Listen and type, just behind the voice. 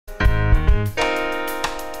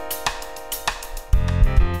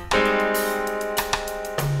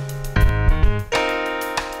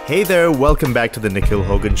Hey there, welcome back to the Nikhil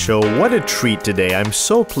Hogan Show. What a treat today. I'm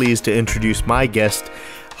so pleased to introduce my guest,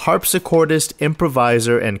 harpsichordist,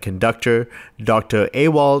 improviser, and conductor, Dr.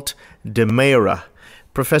 Ewald Demeyere.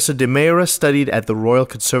 Professor Demeyere studied at the Royal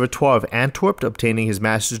Conservatoire of Antwerp, obtaining his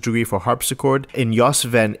master's degree for harpsichord in Jos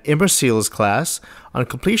van Immerseel's class. On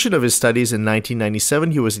completion of his studies in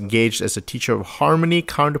 1997, he was engaged as a teacher of harmony,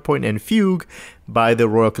 counterpoint, and fugue by the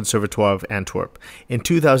Royal Conservatoire of Antwerp. In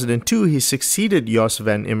 2002, he succeeded Jos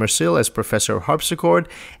van Immerseel as Professor of Harpsichord,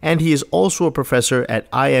 and he is also a professor at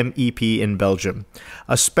IMEP in Belgium.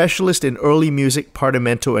 A specialist in early music,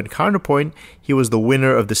 Partimento, and counterpoint, he was the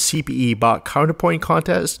winner of the CPE Bach Counterpoint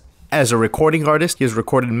Contest. As a recording artist, he has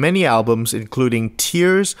recorded many albums, including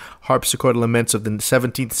Tears, Harpsichord Laments of the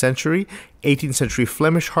 17th century, 18th century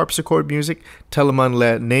Flemish harpsichord music, Telemann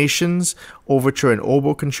Les, Overture and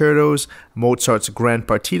Oboe concertos, Mozart's Gran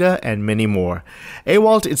Partita, and many more.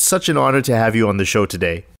 Ewald, it's such an honor to have you on the show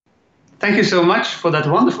today. Thank you so much for that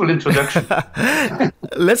wonderful introduction.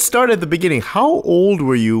 Let's start at the beginning. How old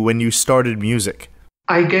were you when you started music?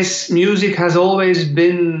 I guess music has always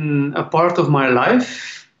been a part of my life.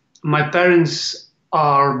 My parents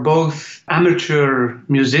are both amateur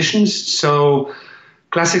musicians, so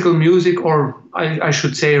classical music, or I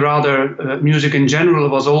should say rather music in general,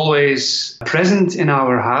 was always present in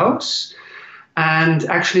our house. And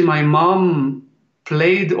actually my mom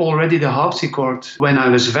played already the harpsichord when I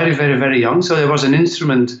was very, very, very young. So there was an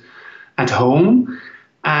instrument at home,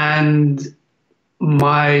 and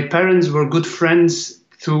my parents were good friends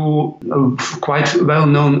to a quite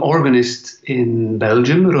well-known organist in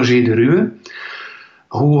Belgium, Roger de Ruwe,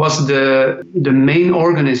 who was the main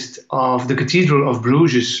organist of the Cathedral of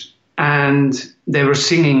Bruges. And they were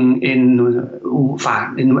singing in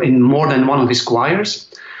more than one of his choirs.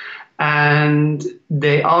 And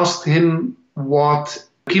they asked him what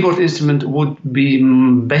keyboard instrument would be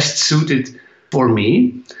best suited for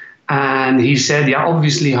me. And he said, yeah,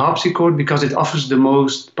 obviously harpsichord, because it offers the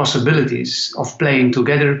most possibilities of playing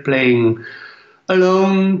together, playing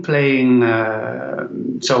alone, playing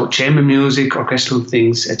so chamber music, orchestral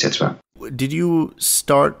things, etc. Did you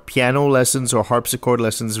start piano lessons or harpsichord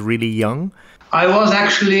lessons really young? I was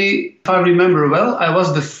actually, if I remember well, I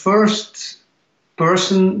was the first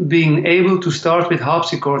person being able to start with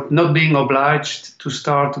harpsichord, not being obliged to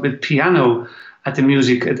start with piano at the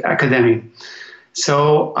music academy.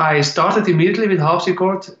 So I started immediately with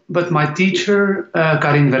harpsichord, but my teacher,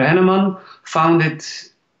 Karin Verheinemann, found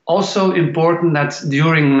it also important that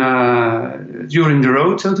during the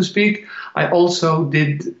road, so to speak, I also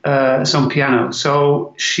did some piano.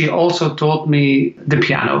 So she also taught me the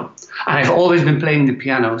piano. And I've always been playing the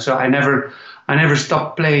piano, so I never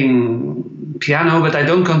stopped playing piano, but I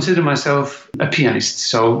don't consider myself a pianist,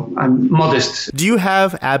 so I'm modest. Do you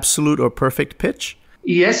have absolute or perfect pitch?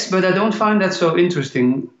 Yes, but I don't find that so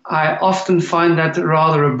interesting. I often find that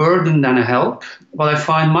rather a burden than a help. What I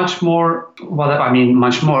find what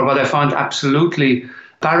I find absolutely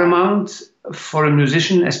paramount for a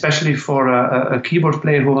musician, especially for a keyboard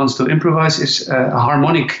player who wants to improvise, is a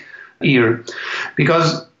harmonic ear.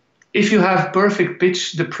 Because if you have perfect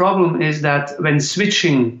pitch, the problem is that when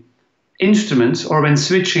switching instruments or when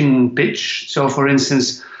switching pitch, so for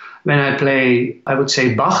instance, when I play, I would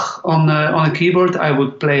say Bach on a keyboard, I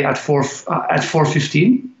would play at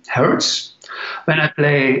 415 hertz. When I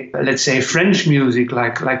play, let's say, French music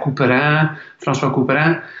like Couperin, François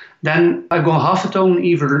Couperin, then I go half a tone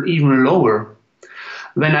even lower.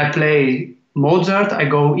 When I play Mozart, I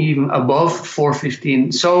go even above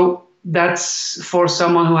 415. So that's, for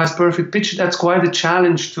someone who has perfect pitch, that's quite a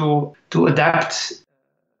challenge to adapt.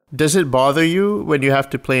 Does it bother you when you have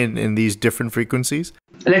to play in these different frequencies?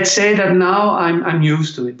 Let's say that now I'm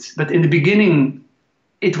used to it, but in the beginning,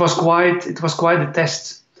 it was quite a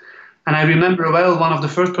test. And I remember well one of the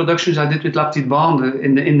first productions I did with La Petite Bande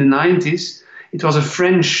in the 90s. It was a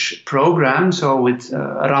French program, so with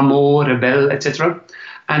Rameau, Rebel, etc.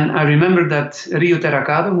 And I remember that Rio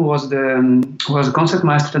Terracado, who was the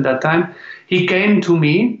concertmaster at that time, he came to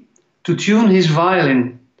me to tune his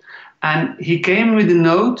violin. And he came with a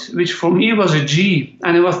note, which for me was a G.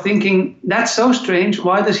 And I was thinking, that's so strange.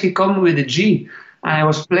 Why does he come with a G? And I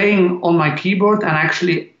was playing on my keyboard, and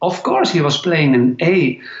actually, of course, he was playing an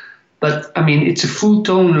A. But, I mean, it's a full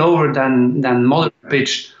tone lower than moderate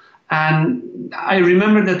pitch. And I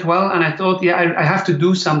remember that well, and I thought, yeah, I have to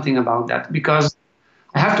do something about that, because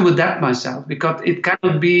I have to adapt myself, because it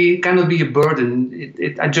cannot be a burden.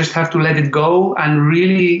 I just have to let it go and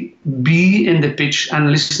really be in the pitch and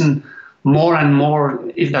listen more and more,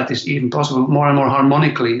 if that is even possible, more and more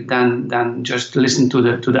harmonically than just listen to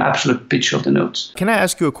the absolute pitch of the notes. Can I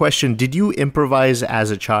ask you a question? Did you improvise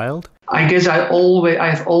as a child? I guess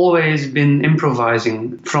I've always been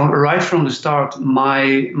improvising right from the start.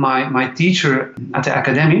 My teacher at the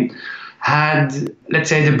academy had, let's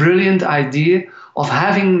say, the brilliant idea of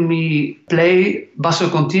having me play basso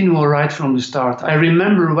continuo right from the start. I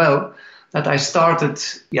remember well that I started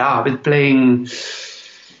with playing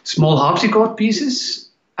small harpsichord pieces,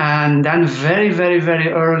 and then very, very, very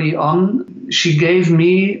early on, she gave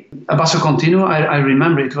me a basso continuo. I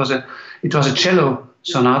remember it was a cello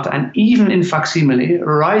sonata, and even in facsimile,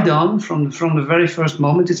 right on from the very first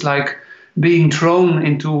moment, it's like being thrown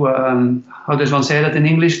into, how does one say that in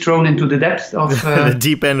English? Thrown into the depth of... the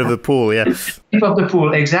deep end of the pool, yeah. Deep of the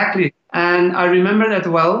pool, exactly. And I remember that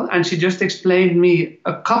well, and she just explained me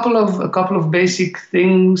a couple of basic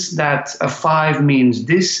things, that a 5 means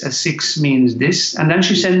this, a 6 means this, and then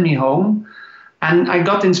she sent me home, and I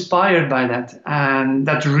got inspired by that, and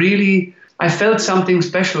that really... I felt something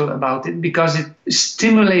special about it because it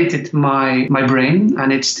stimulated my brain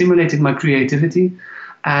and it stimulated my creativity.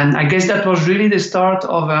 And I guess that was really the start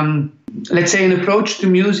of, let's say, an approach to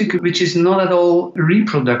music which is not at all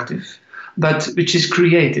reproductive, but which is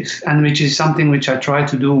creative, and which is something which I try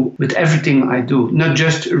to do with everything I do. Not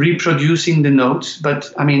just reproducing the notes,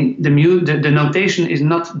 but I mean, the notation is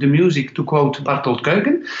not the music, to quote Barthold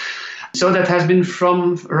Keuken. So that has been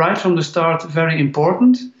right from the start very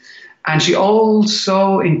important. And she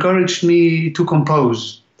also encouraged me to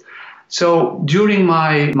compose. So during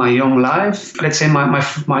my young life, let's say my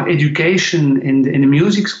education in the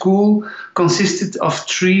music school consisted of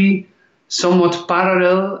 3 somewhat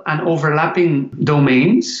parallel and overlapping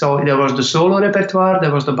domains. So there was the solo repertoire,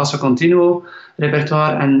 there was the basso continuo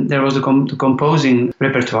repertoire, and there was the composing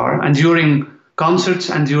repertoire. And during concerts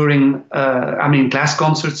and during class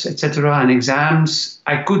concerts, etc., and exams,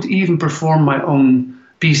 I could even perform my own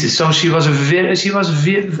pieces. So she was very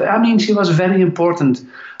important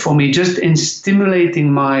for me, just in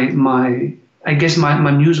stimulating my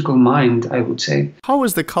musical mind, I would say. How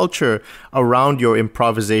was the culture around your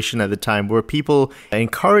improvisation at the time? Were people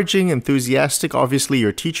encouraging, enthusiastic? Obviously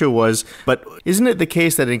your teacher was, but isn't it the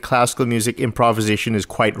case that in classical music improvisation is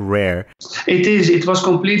quite rare? It is. It was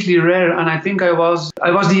completely rare, and I think I was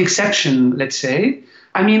the exception, let's say.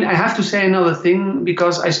 I mean, I have to say another thing,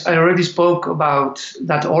 because I already spoke about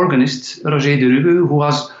that organist, Roger de Rubbe, who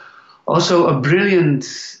was also a brilliant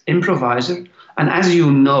improviser. And as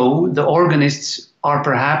you know, the organists are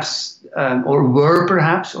perhaps, or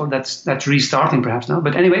that's restarting perhaps now.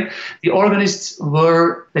 But anyway, the organists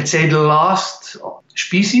were, let's say, the last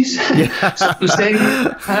species, so to say,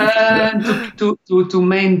 to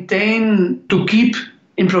maintain, to keep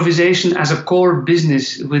improvisation as a core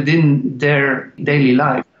business within their daily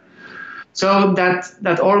life. So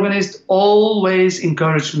that organist always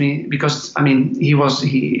encouraged me, because I mean he was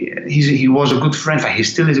a good friend. He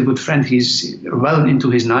still is a good friend. He's well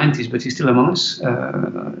into his 90s, but he's still among us,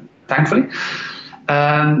 thankfully.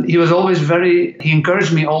 He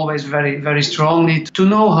encouraged me always very, very strongly to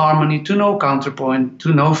know harmony, to know counterpoint,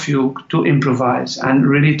 to know fugue, to improvise, and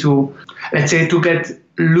really to, let's say, to get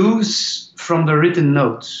loose from the written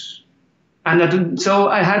notes. And so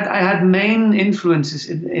I had main influences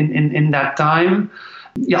in that time,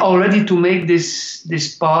 already to make this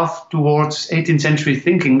path towards 18th century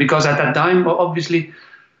thinking, because at that time, obviously,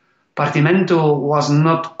 Partimento was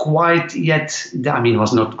not quite yet,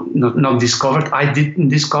 was not discovered. I didn't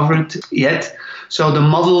discover it yet. So the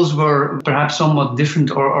models were perhaps somewhat different,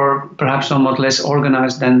 or perhaps somewhat less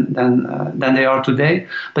organized than they are today.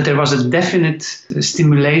 But there was a definite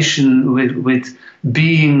stimulation with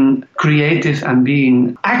being creative and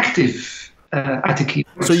being active at the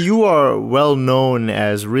keyboard. So you are well known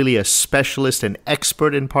as really a specialist and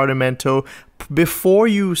expert in Partimento. Before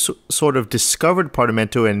you sort of discovered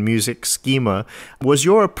Partimento and music schema, was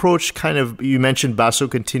your approach kind of, you mentioned basso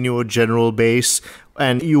continuo, general bass,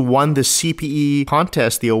 and you won the CPE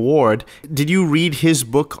contest, the award. Did you read his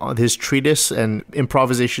book, his treatise and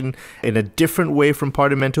improvisation in a different way from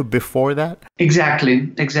Partimento before that?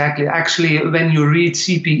 Exactly. Actually, when you read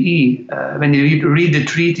CPE, when you read the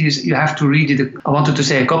treatise, you have to read it, I wanted to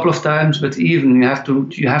say a couple of times, but even you have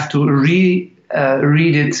to read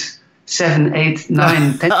it 7, 8,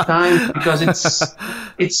 9, 10 times, because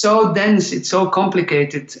it's so dense, it's so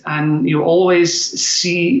complicated, and you always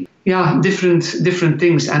see different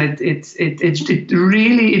things, and it's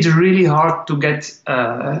really hard to get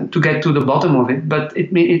to the bottom of it. But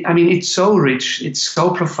it's so rich, it's so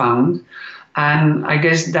profound, and I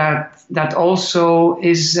guess that that also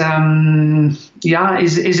is a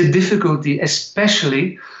difficulty,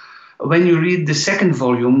 especially when you read the second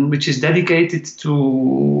volume, which is dedicated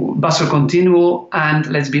to basso continuo and,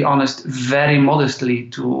 let's be honest, very modestly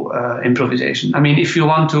to improvisation. I mean, if you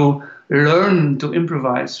want to learn to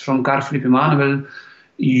improvise from Carl Philipp Emanuel,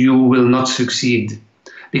 you will not succeed,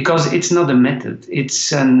 because it's not a method. He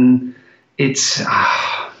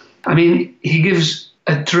gives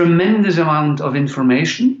a tremendous amount of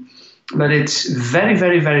information, but it's very,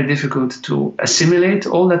 very, very difficult to assimilate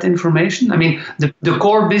all that information. I mean, the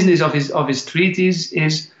core business of his treatise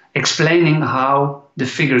is explaining how the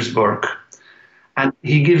figures work. And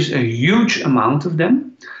he gives a huge amount of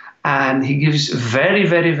them. And he gives very,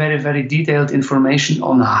 very, very, very detailed information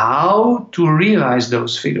on how to realize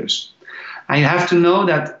those figures. And you have to know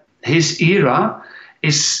that his era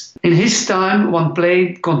is, in his time, one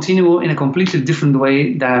played continuo in a completely different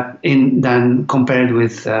way than compared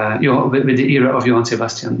with the era of Johann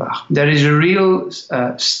Sebastian Bach. There is a real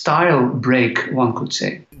style break, one could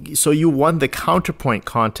say. So you won the counterpoint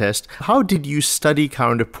contest. How did you study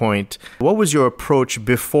counterpoint? What was your approach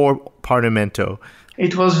before Partimento?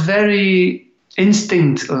 It was very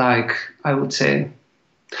instinct-like, I would say.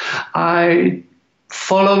 I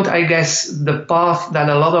followed, I guess, the path that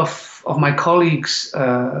a lot of my colleagues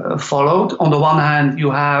followed. On the one hand, you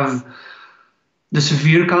have the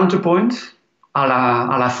severe counterpoint, à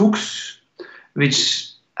la Fuchs, which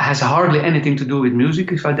has hardly anything to do with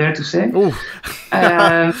music, if I dare to say.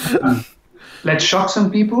 Let's shock some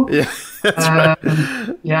people. Yeah, that's right.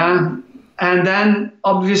 Yeah, and then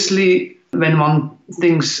obviously, when one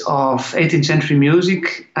thinks of 18th century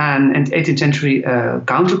music and 18th century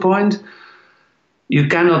counterpoint, you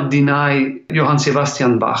cannot deny Johann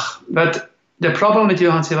Sebastian Bach. But the problem with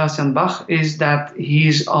Johann Sebastian Bach is that he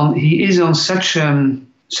is on such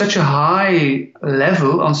a high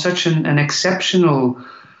level, on such an exceptional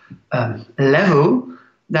level,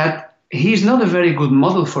 that he's not a very good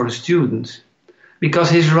model for a student, because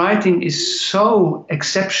his writing is so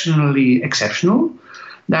exceptionally exceptional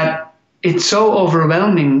that it's so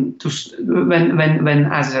overwhelming to when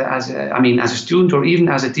as a student or even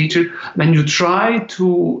as a teacher, when you try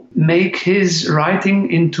to make his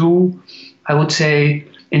writing into, I would say,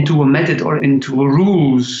 into a method or into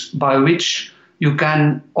rules by which you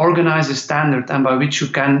can organize a standard and by which you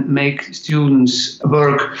can make students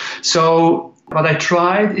work. So what I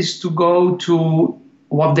tried is to go to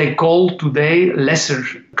what they call today lesser,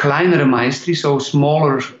 kleinere maestri, so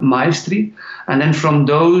smaller maestri, and then from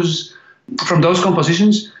those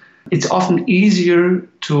compositions, it's often easier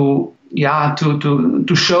to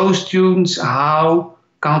show students how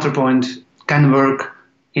counterpoint can work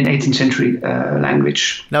in 18th century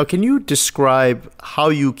language. Now, can you describe how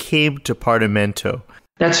you came to Partimento?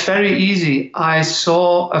 That's very easy. I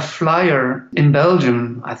saw a flyer in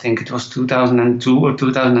Belgium, I think it was 2002 or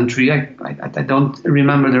 2003, I don't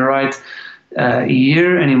remember the right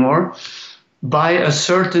year anymore, by a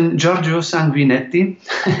certain Giorgio Sanguinetti,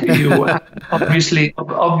 you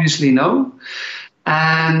obviously know.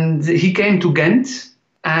 And he came to Ghent,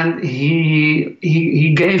 and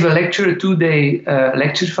he gave a lecture, a 2-day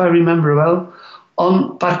lecture, if I remember well,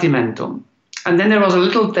 on Partimento. And then there was a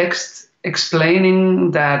little text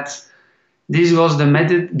explaining that this was the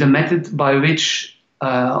method by which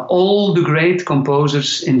all the great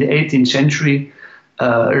composers in the 18th century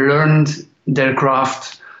learned their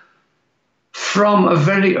craft from a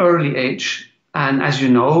very early age. And as you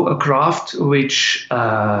know, a craft which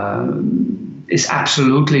is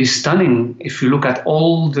absolutely stunning. If you look at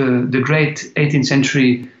all the great 18th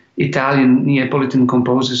century Italian Neapolitan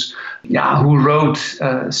composers who wrote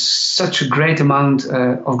such a great amount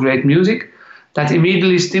of great music, that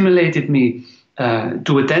immediately stimulated me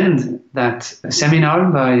to attend that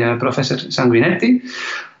seminar by Professor Sanguinetti.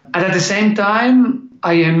 And at the same time,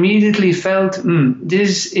 I immediately felt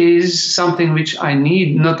this is something which I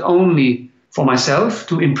need not only for myself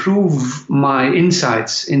to improve my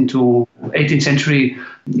insights into 18th century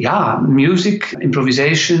music,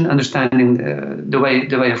 improvisation, understanding the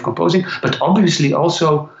way of composing, but obviously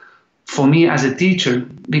also for me as a teacher,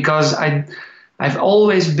 because I've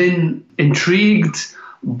always been intrigued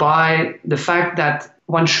by the fact that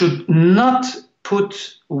one should not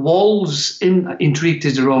put walls in. Intrigued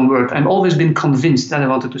is the wrong word. I've always been convinced, that I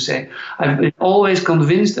wanted to say. I've been always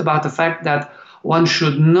convinced about the fact that one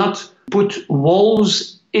should not put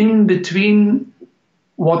walls in between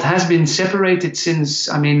what has been separated since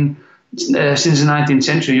the 19th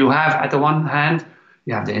century. You have, at the one hand,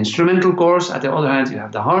 you have the instrumental course. At the other hand, you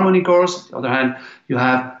have the harmony course. At the other hand, you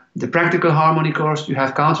have the practical harmony course. You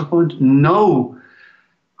have counterpoint. No,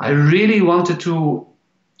 I really wanted to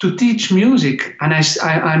to teach music, and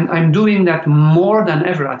I'm doing that more than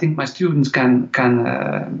ever. I think my students can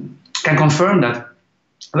confirm that.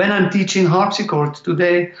 When I'm teaching harpsichord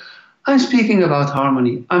today, I'm speaking about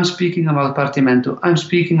harmony, I'm speaking about Partimento, I'm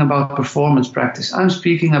speaking about performance practice, I'm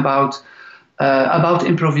speaking about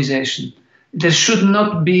improvisation. There should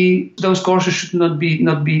not be, those courses should not be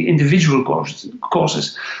individual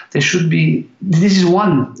courses. There should be, this is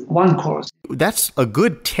one course. That's a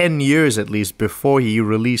good 10 years at least before he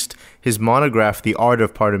released his monograph, The Art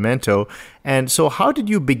of Partimento. And so how did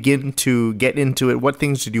you begin to get into it? What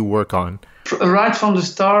things did you work on? Right from the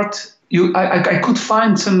start, I could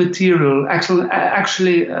find some material.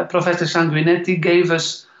 Actually, Professor Sanguinetti gave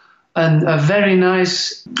us a very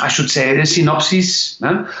nice, I should say, a synopsis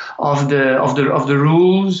of the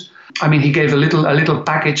rules. I mean, he gave a little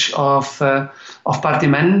package of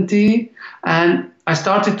partimenti, and I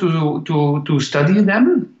started to study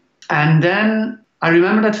them. And then I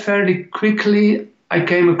remember that fairly quickly I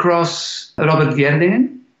came across Robert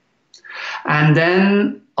Gerdingen, and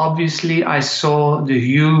then obviously I saw the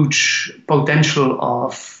huge potential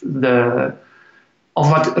of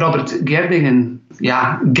what Robert Gerdingen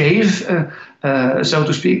gave, so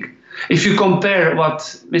to speak. If you compare what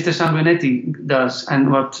Mr. Sanguinetti does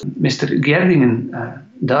and what Mr. Gerdingen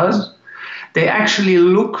does, they actually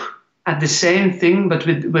look at the same thing but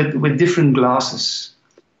with different glasses.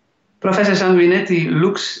 Professor Sanguinetti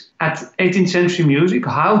looks at 18th century music,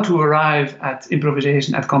 how to arrive at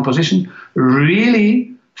improvisation, at composition, really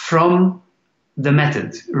from the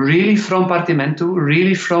method, really from Partimento,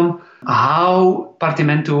 really from how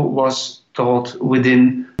Partimento was taught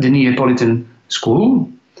within the Neapolitan school.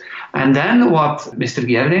 And then what Mr.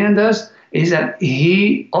 Gerdingen does is that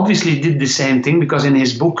he obviously did the same thing, because in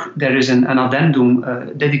his book there is an addendum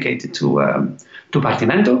dedicated to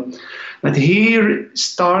Partimento. But he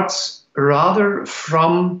starts rather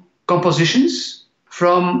from compositions,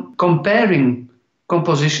 from comparing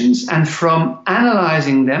compositions and from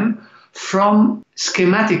analyzing them from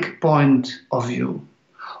schematic point of view.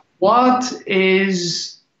 What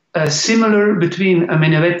is similar between a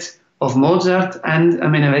minuet of Mozart and a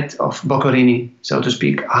minuet of Boccherini, so to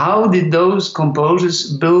speak? How did those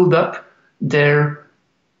composers build up their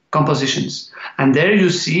compositions? And there you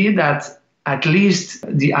see that at least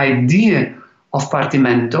the idea of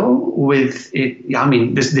Partimento with it,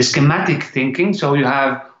 the schematic thinking, so you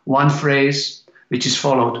have one phrase which is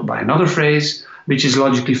followed by another phrase, which is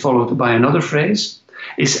logically followed by another phrase,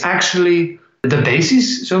 is actually the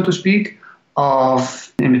basis, so to speak,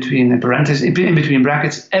 of, in between brackets,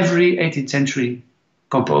 every 18th century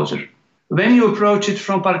composer. When you approach it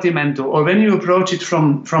from Partimento, or when you approach it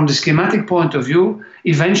from the schematic point of view,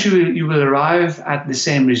 eventually you will arrive at the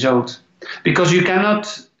same result. Because you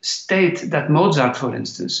cannot state that Mozart, for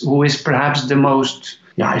instance, who is perhaps the most,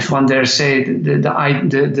 if one dare say,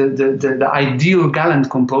 the ideal gallant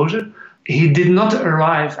composer, he did not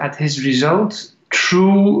arrive at his result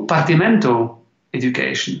through Partimento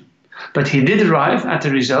education, but he did arrive at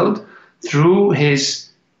the result through his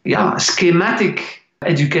schematic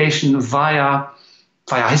education via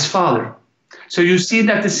his father. So you see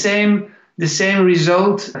that the same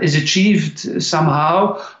result is achieved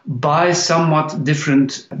somehow by somewhat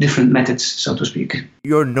different methods, so to speak.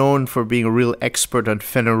 You're known for being a real expert on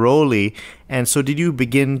Fenaroli, and so did you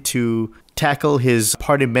begin to tackle his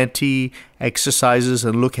Partimenti exercises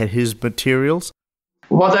and look at his materials?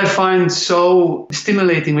 What I find so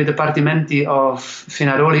stimulating with the Partimenti of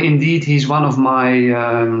Fenaroli, indeed, he's one of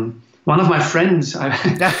my friends.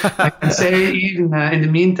 I can say even in the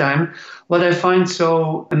meantime. What I find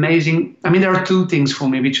so amazing, there are two things for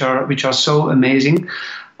me which are so amazing.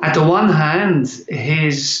 At the one hand,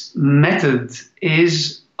 his method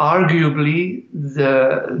is arguably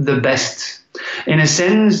the best, in a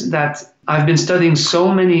sense that I've been studying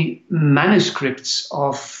so many manuscripts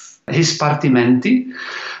of his Partimenti,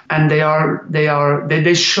 and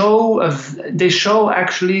they show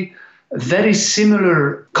actually very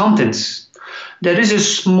similar contents. There is a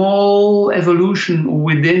small evolution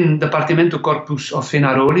within the Partimento corpus of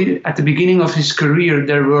Fenaroli. At the beginning of his career,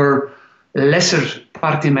 there were lesser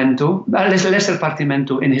Partimento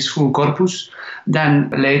in his full corpus than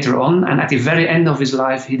later on. And at the very end of his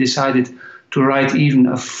life, he decided to write even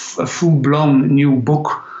a full-blown new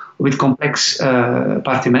book with complex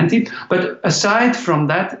Partimenti. But aside from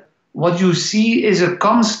that, what you see is a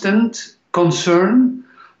constant concern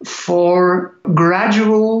for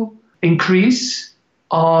gradual increase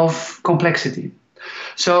of complexity.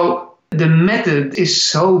 So the method is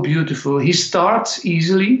so beautiful. He starts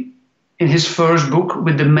easily in his first book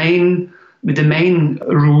with the main the main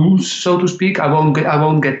rules, so to speak. I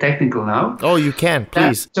won't get technical now. Oh, you can,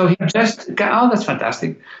 please. That's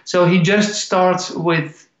fantastic. So he just starts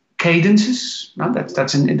with cadences.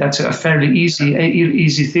 That's a fairly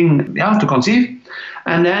easy thing to conceive.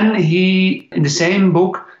 And then in the same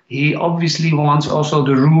book, he obviously wants also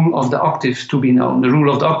the rule of the octave to be known. The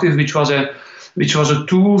rule of the octave, which was a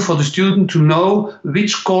tool for the student to know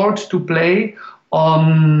which chord to play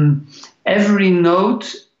on every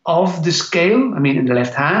note of the scale, in the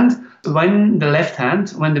left hand, when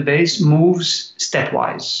the bass moves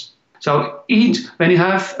stepwise. So when you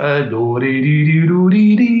have do, re, di, do,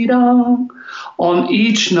 di, di, da, on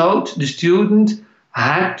each note, the student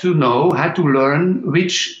had to learn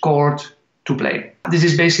which chord to play. This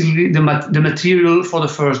is basically the material for the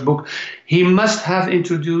first book. He must have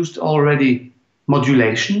introduced already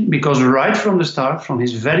modulation, because right from the start, from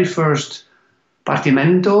his very first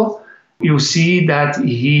Partimento, you see that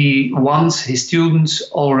he wants his students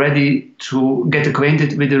already to get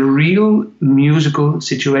acquainted with a real musical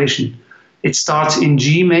situation. It starts in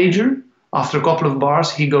G major. After a couple of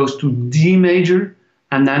bars, he goes to D major,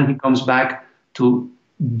 and then he comes back to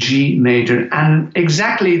G major. And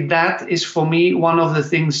exactly that is, for me, one of the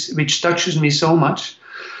things which touches me so much,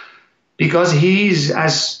 because he's,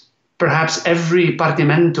 as perhaps every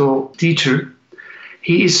Partimento teacher,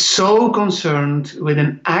 he is so concerned with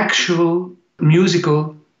an actual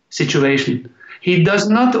musical situation. He does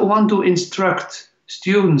not want to instruct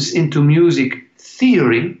students into music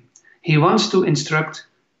theory. He wants to instruct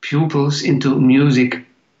pupils into music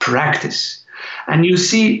practice. And you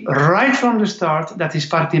see right from the start that his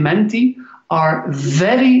Partimenti are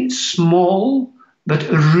very small but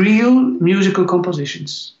real musical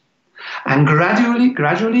compositions. And gradually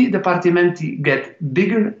the Partimenti get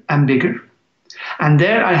bigger and bigger. And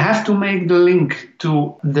there I have to make the link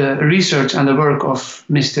to the research and the work of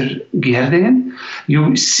Mr. Gerdingen.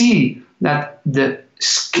 You see that the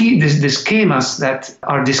schemas that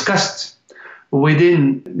are discussed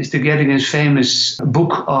within Mr. Gerdingen's famous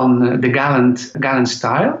book on the gallant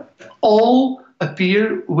style all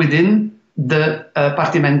appear within the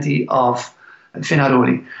Partimenti of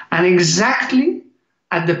Fenaroli, and exactly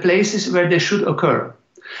at the places where they should occur.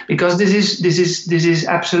 Because this is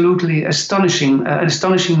absolutely astonishing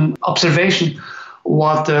observation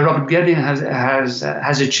what Robert Gerdingen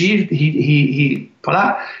has achieved.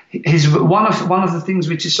 One of the things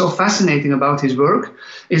which is so fascinating about his work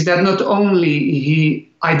is that not only he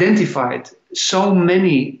identified so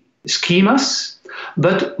many schemas,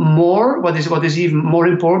 but what is even more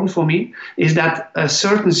important for me is that a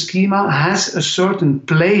certain schema has a certain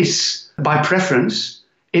place by preference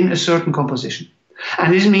in a certain composition.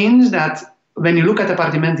 And this means that when you look at the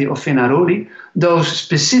Partimenti of Fenaroli, those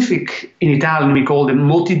specific, in Italian we call them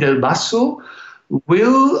moti del basso,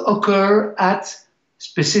 will occur at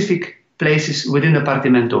specific places within the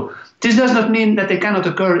Partimento. This does not mean that they cannot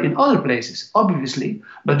occur in other places, obviously,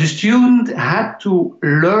 but the student had to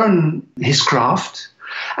learn his craft.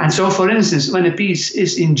 And so, for instance, when a piece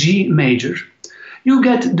is in G major, you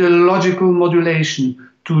get the logical modulation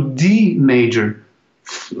to D major,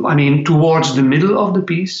 towards the middle of the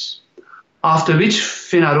piece, after which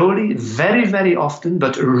Fenaroli very, very often,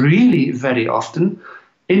 but really very often,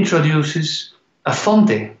 introduces a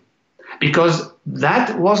fonte, because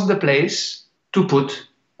that was the place to put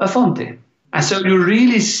a fonte. And so you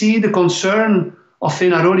really see the concern of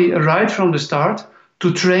Fenaroli right from the start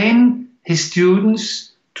to train his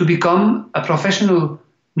students to become a professional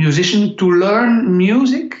musician, to learn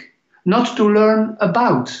music, not to learn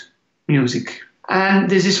about music. And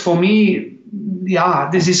this is, for me,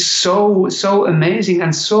 this is so amazing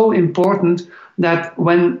and so important, that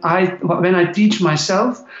when I teach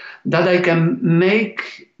myself, that I can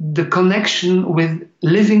make the connection with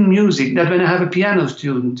living music. That when I have a piano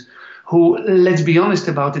student who, let's be honest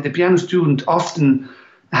about it, the piano student often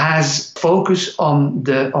has focus on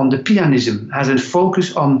the pianism, has a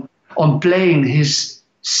focus on playing his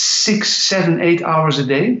 6, 7, 8 hours a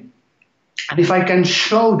day. And if I can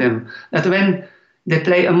show them that when they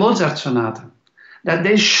play a Mozart sonata, that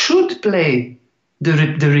they should play the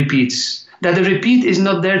repeats, that the repeat is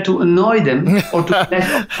not there to annoy them or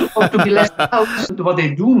to be left out. What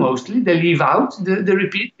they do mostly, they leave out the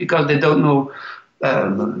repeat because they don't know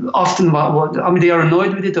often they are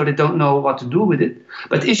annoyed with it, or they don't know what to do with it.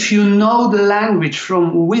 But if you know the language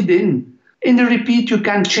from within, in the repeat you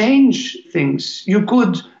can change things. You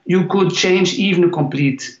could change even a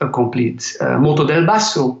complete moto del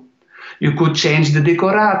basso. You could change the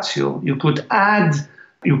decoratio. You could add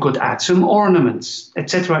some ornaments,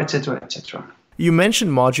 etc., etc., etc. You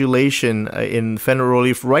mentioned modulation in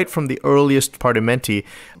Fenaroli right from the earliest Partimenti,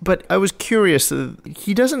 but I was curious,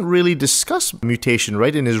 he doesn't really discuss mutation,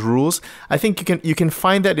 right, in his rules. I think you can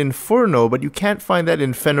find that in Furno, but you can't find that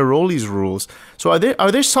in Fenaroli's rules. So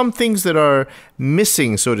are there some things that are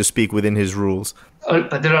missing, so to speak, within his rules?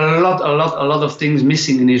 There are a lot of things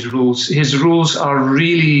missing in his rules. His rules are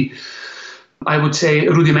really, I would say,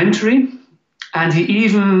 rudimentary, and he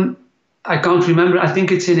even, I can't remember, I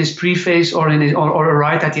think it's in his preface or or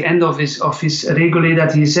right at the end of his regulae,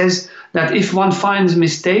 that he says that if one finds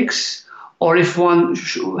mistakes or if one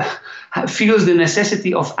feels the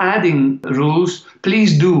necessity of adding rules,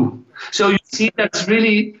 please do. So you see, it's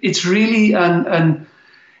really a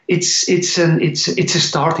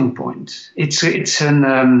starting point. It's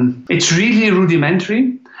really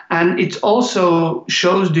rudimentary, and it also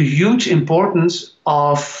shows the huge importance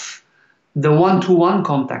of the one-to-one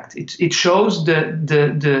contact. It shows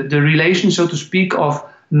the relation, so to speak, of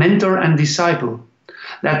mentor and disciple.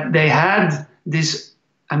 That they had this,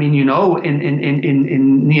 I mean, you know,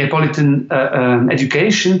 in Neapolitan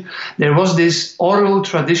education, there was this oral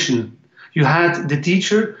tradition. You had the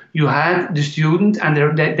teacher, you had the student, and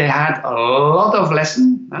they had a lot of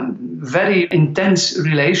lesson, very intense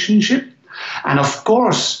relationship. And of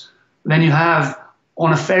course, when you have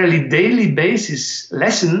on a fairly daily basis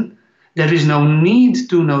lesson, there is no need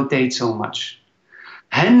to notate so much.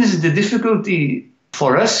 Hence the difficulty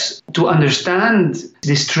for us to understand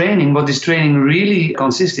this training, what this training really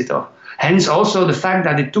consisted of. Hence also the fact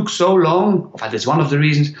that it took so long, in fact, it's one of the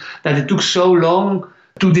reasons that it took so long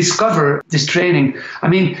to discover this training. I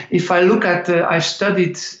mean, if I look at, I've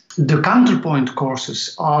studied the counterpoint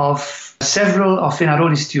courses of several of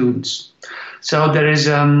Fenaroli students. So there is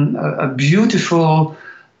a beautiful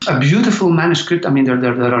manuscript, I mean,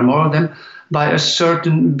 there are more of them, by a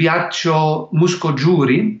certain Biagio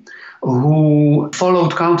Muscogiuri, who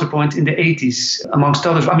followed counterpoint in the 80s, amongst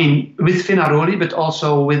others. I mean, with Fenaroli, but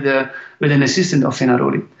also with an assistant of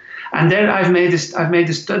Fenaroli. And there I've made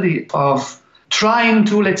a study of trying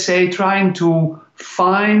to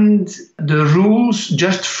find the rules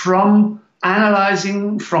just from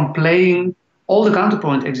analyzing, from playing all the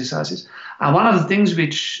counterpoint exercises. And one of the things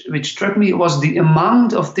which struck me was the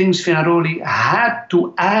amount of things Fenaroli had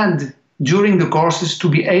to add during the courses to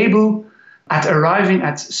be able at arriving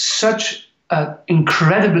at such an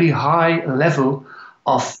incredibly high level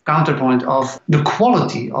of counterpoint, of the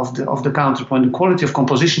quality of the counterpoint, the quality of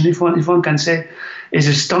composition, if one can say, is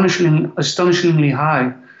astonishingly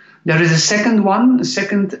high. There is a second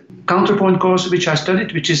counterpoint course which I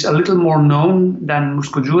studied, which is a little more known than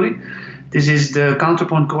Muscogiuri. This is the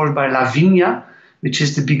counterpoint course by Lavinia, which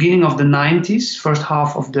is the beginning of the 90s, first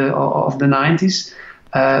half of the 90s.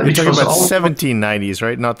 You're talking about 1790s,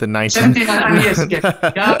 right? Not the 1990s. 1790s, yes.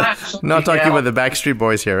 Yeah, not talking about the Backstreet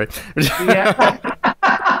Boys here, right? Yeah.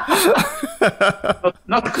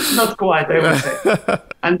 not quite, I would say.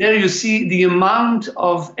 And there you see the amount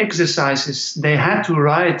of exercises they had to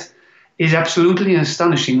write is absolutely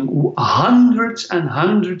astonishing. Hundreds and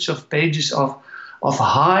hundreds of pages of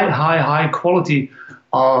high quality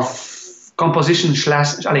of composition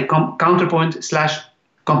counterpoint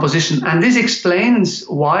 / composition. And this explains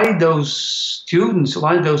why those students,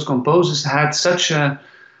 why those composers had such a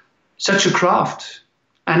craft.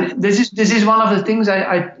 And this is one of the things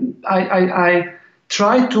I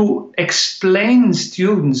try to explain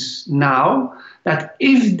students now, that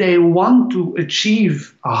if they want to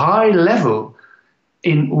achieve a high level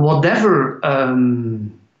in whatever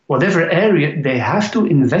area, they have to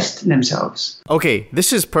invest in themselves. Okay,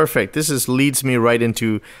 this is perfect. This leads me right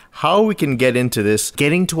into how we can get into this,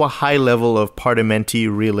 getting to a high level of Partimenti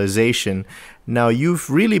realization. Now, you've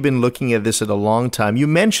really been looking at this at a long time. You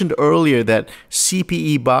mentioned earlier that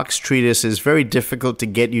CPE Bach's treatise is very difficult to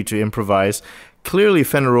get you to improvise. Clearly,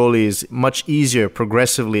 Fenaroli is much easier.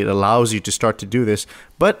 Progressively, it allows you to start to do this,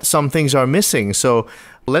 but some things are missing. So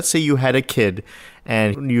let's say you had a kid,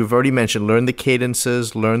 and you've already mentioned, learn the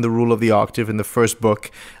cadences, learn the rule of the octave in the first book,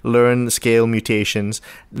 learn scale mutations.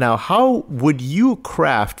 Now, how would you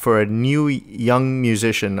craft for a new young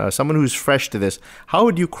musician, someone who's fresh to this, how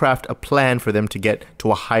would you craft a plan for them to get to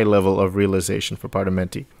a high level of realization for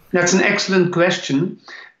Partimenti? That's an excellent question.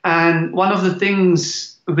 And one of the things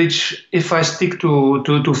which, if I stick to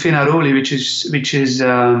Fenaroli, which is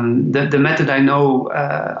the method I know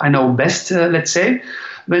best, let's say,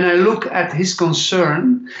 when I look at his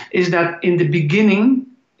concern, is that in the beginning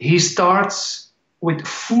he starts with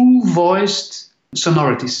full-voiced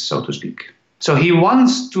sonorities, so to speak. So he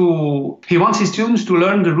wants his students to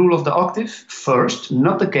learn the rule of the octave first,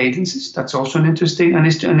 not the cadences. That's also an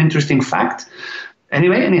interesting fact.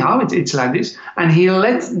 Anyhow, it's like this. And he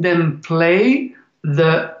let them play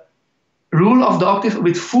the rule of the octave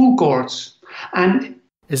with full chords. And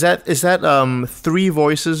is that 3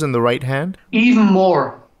 voices in the right hand? Even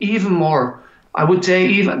more. I would say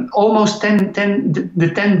even almost 10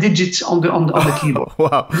 digits on the keyboard.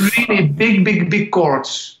 Wow. Really big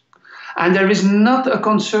chords. And there is not a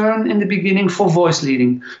concern in the beginning for voice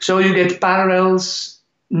leading. So you get parallels,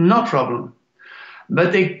 no problem.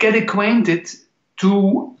 But they get acquainted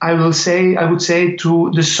to, I would say,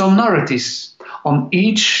 to the sonorities on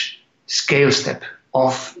each scale step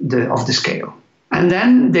of the scale. And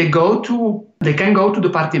then they can go to the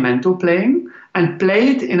Partimento playing and play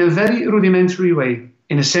it in a very rudimentary way.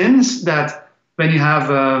 In a sense that when you have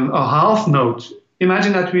a half note,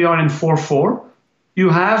 imagine that we are in 4/4, you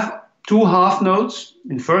have 2 half notes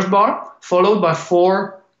in the first bar, followed by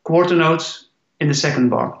 4 quarter notes in the second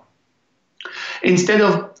bar. Instead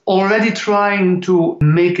of already trying to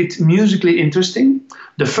make it musically interesting,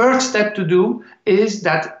 the first step to do is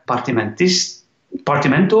that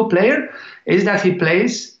Partimento player is that he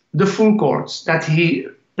plays the full chords, that he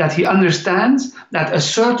understands that a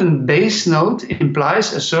certain bass note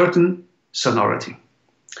implies a certain sonority.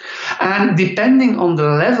 And depending on the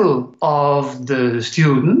level of the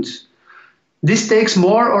student, this takes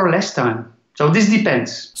more or less time. So this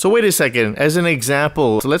depends. So wait a second. As an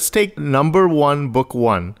example, so let's take number 1, book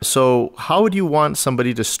 1. So how would you want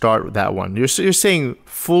somebody to start with that one? You're saying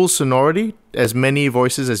full sonority, as many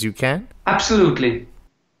voices as you can? Absolutely.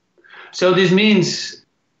 So this means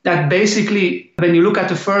that basically when you look at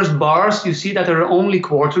the first bars, you see that there are only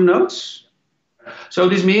quarter notes. So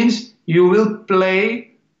this means you will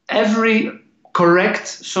play every correct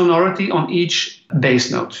sonority on each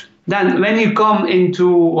bass note. Then when you come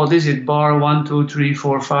into, bar 1, 2, 3,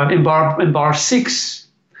 4, 5, in bar 6,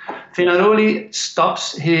 Finaroli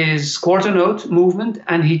stops his quarter note movement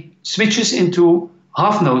and he switches into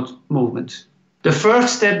half note movement. The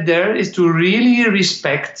first step there is to really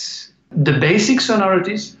respect the basic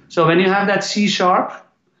sonorities. So when you have that C sharp,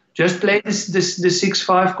 just play the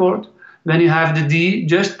 6/5 chord. When you have the D,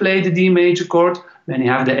 just play the D major chord. When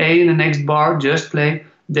you have the A in the next bar, just play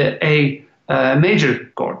the A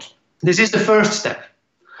major chord. This is the first step.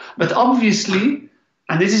 But obviously,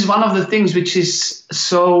 and this is one of the things which is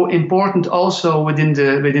so important also within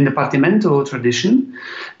the Partimento tradition,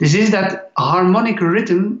 this is that harmonic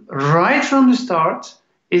rhythm right from the start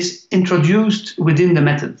is introduced within the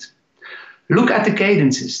method. Look at the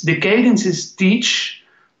cadences. The cadences teach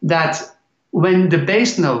that when the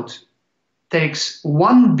bass note takes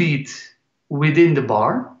 1 beat within the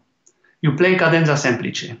bar, you play cadenza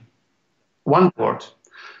semplice, 1 chord.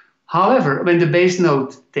 However, when the bass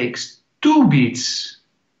note takes 2 beats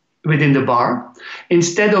within the bar,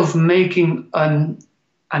 instead of making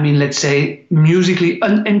let's say, musically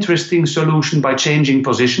uninteresting solution by changing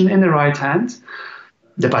position in the right hand,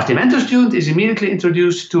 the Partimento student is immediately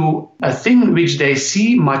introduced to a thing which they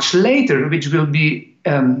see much later, which will be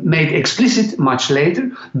made explicit much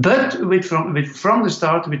later, but from the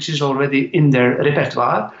start, which is already in their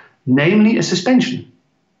repertoire, namely a suspension.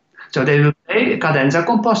 So they will play cadenza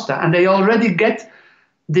composta, and they already get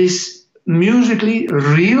this musically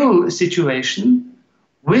real situation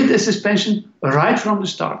with a suspension right from the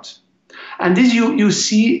start. And this you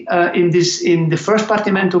see in the first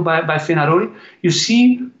Partimento by Finaroli, you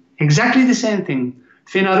see exactly the same thing.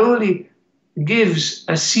 Finaroli gives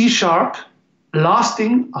a C sharp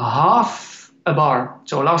lasting half a bar,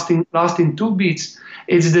 so lasting 2 beats.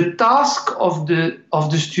 It's the task of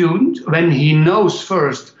the student, when he knows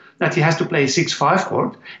first that he has to play a 6/5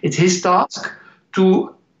 chord, it's his task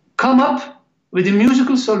to come up with a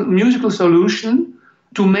musical solution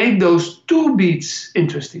to make those 2 beats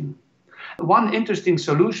interesting. One interesting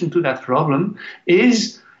solution to that problem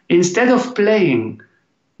is, instead of playing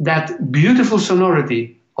that beautiful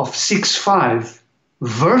sonority of 6/5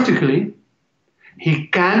 vertically, he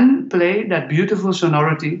can play that beautiful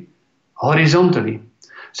sonority horizontally.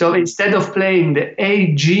 So instead of playing the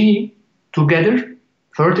A, G together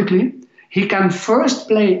vertically, he can first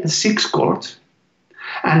play a 6 chord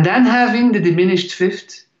and then having the diminished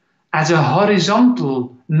fifth as a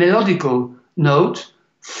horizontal melodical note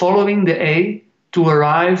following the A to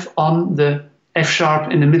arrive on the F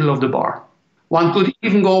sharp in the middle of the bar. One could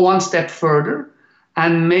even go one step further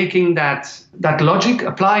and making that logic,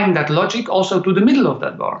 applying that logic also to the middle of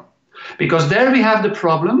that bar. Because there we have the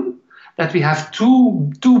problem that we have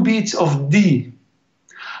two beats of D.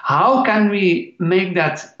 How can we make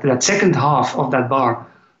that second half of that bar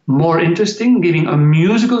more interesting, giving a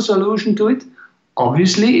musical solution to it?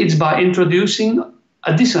 Obviously, it's by introducing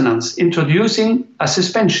a dissonance, introducing a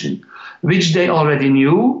suspension, which they already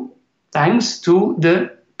knew thanks to the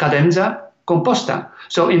cadenza composta.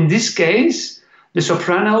 So in this case, the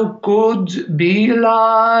soprano could be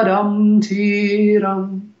la ram ti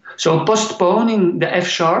ram. So postponing the F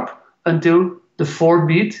sharp until the fourth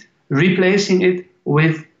beat, replacing it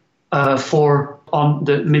with 4 on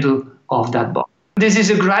the middle of that bar. This is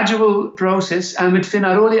a gradual process, and with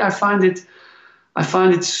Finaroli, I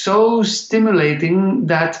find it so stimulating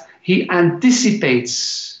that he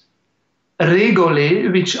anticipates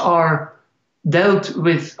regole, which are dealt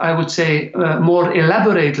with, I would say, more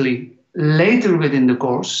elaborately later within the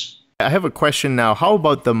course. I have a question now. How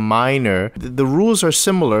about the minor? The rules are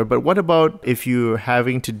similar, but what about if you're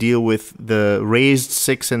having to deal with the raised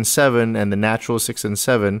 6 and 7 and the natural 6 and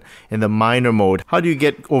 7 in the minor mode? How do you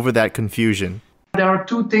get over that confusion? There are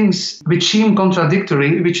two things which seem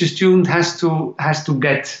contradictory, which a student has to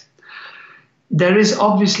get. There is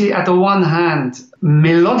obviously, at the one hand,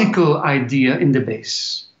 melodical idea in the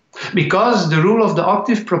bass, because the rule of the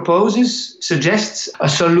octave suggests a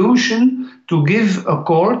solution to give a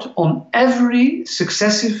chord on every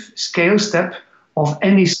successive scale step of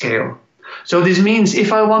any scale. So this means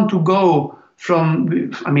if I want to go from,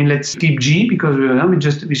 let's keep G, because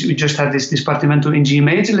we just had this Partimento in G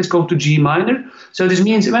major, let's go to G minor. So this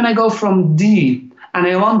means when I go from D and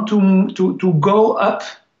I want to go up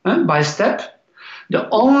by step, the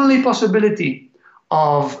only possibility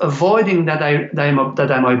of avoiding that I'm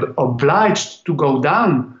obliged to go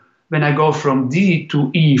down when I go from D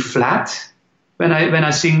to E flat, when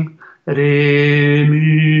I sing Re,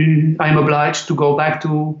 Mi, I'm obliged to go back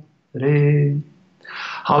to Re.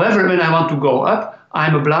 However, when I want to go up,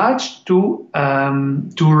 I'm obliged to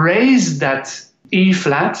raise that E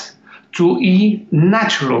flat to E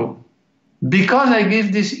natural. Because I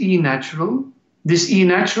give this E natural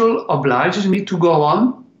obliges me to go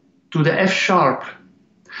on to the F sharp.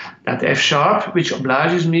 That F sharp, which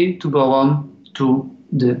obliges me to go on to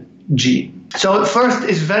the G. So first,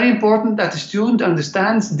 it's very important that the student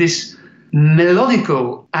understands this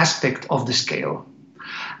melodical aspect of the scale.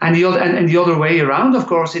 And the other way around, of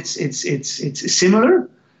course, it's similar.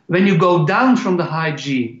 When you go down from the high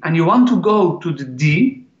G and you want to go to the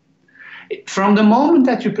D, from the moment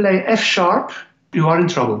that you play F sharp, you are in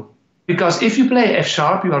trouble. Because if you play F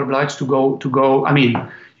sharp, you are obliged to go.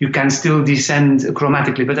 You can still descend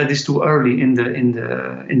chromatically, but that is too early in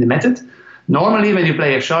the method. Normally, when you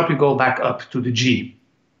play F sharp, you go back up to the G.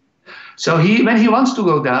 So when he wants to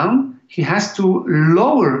go down, he has to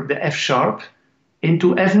lower the F sharp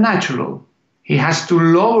into F natural. He has to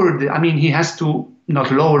lower he has to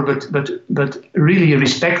not lower, but really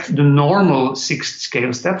respect the normal sixth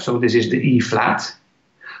scale step. So this is the E flat,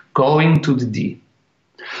 going to the D.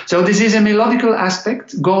 So this is a melodical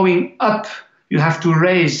aspect. Going up, you have to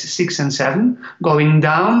raise 6 and 7. Going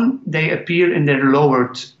down, they appear in their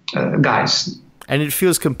lowered guise. And it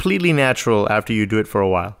feels completely natural after you do it for a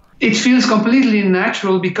while. It feels completely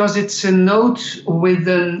natural because it's a note with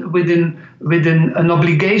an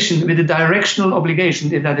obligation, with a directional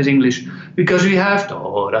obligation, if that is English. Because we have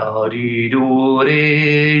do, ra, di, do,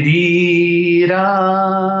 re, di,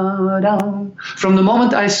 ra, da. From the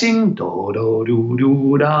moment I sing do, do, do,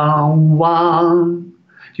 do, da, one,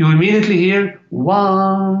 you immediately hear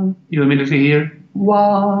one, you immediately hear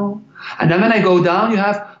one. And then when I go down, you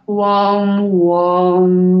have one,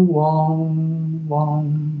 one, one,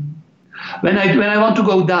 one. When I want to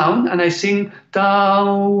go down and I sing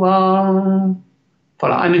down,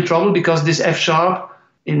 voilà, I'm in trouble because this F sharp,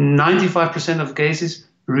 in 95% of cases,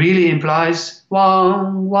 really implies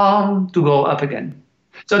one to go up again.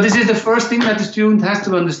 So this is the first thing that the student has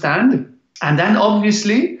to understand. And then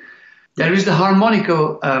obviously there is the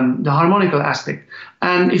harmonical aspect.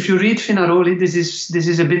 And if you read Finaroli, this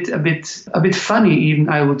is a bit funny, even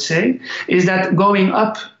I would say, is that going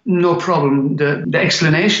up, no problem. The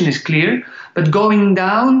explanation is clear, but going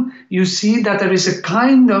down, you see that there is a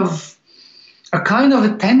kind of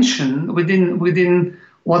a tension within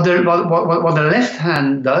what the left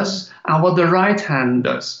hand does and what the right hand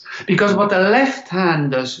does. Because what the left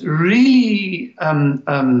hand does really,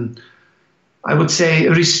 I would say,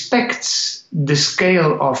 respects the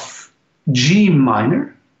scale of G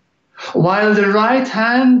minor, while the right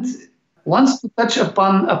hand wants to touch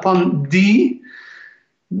upon D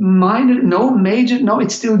minor, major,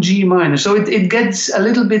 it's still G minor. So it gets a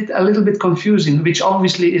little bit confusing, which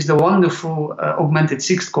obviously is the wonderful augmented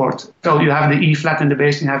sixth chord. So you have the E flat in the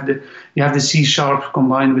bass, you have the C sharp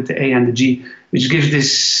combined with the A and the G, which gives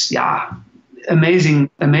this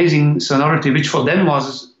amazing sonority, which for them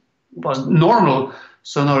was normal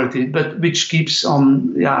sonority, but which keeps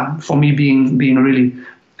on, for me being really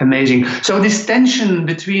amazing. So this tension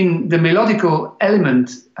between the melodical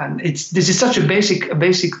element, and this is such a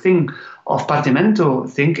basic thing of Partimento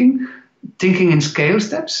thinking in scale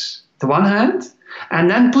steps, the one hand, and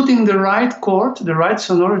then putting the right chord, the right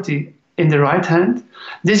sonority in the right hand.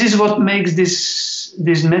 This is what makes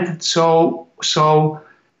this method so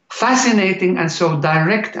fascinating and so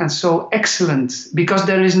direct and so excellent, because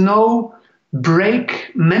there is no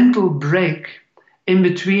mental break in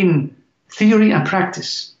between theory and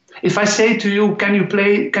practice. If I say to you, can you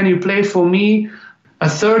play for me a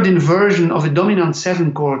third inversion of a dominant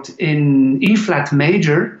 7 chord in E flat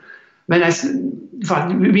major, when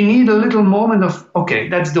we need a little moment of, okay,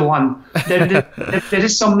 that's the one. There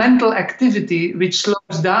is some mental activity which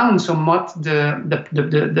slows down somewhat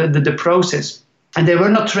the process. And they were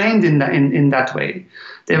not trained in that way.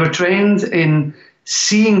 They were trained in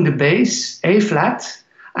seeing the bass, A flat,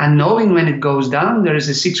 and knowing when it goes down, there is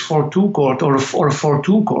a 6/4-2 chord or a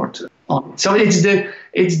 4/2 chord on it. So it's the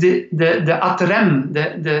atrem,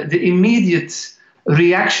 the immediate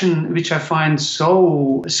reaction, which I find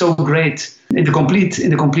so great in the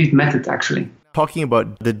complete method, actually. Talking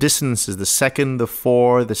about the dissonances, the 2nd, the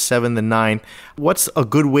 4, the 7, the 9, what's a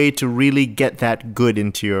good way to really get that good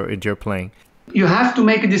into your playing? You have to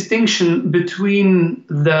make a distinction between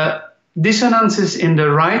the dissonances in the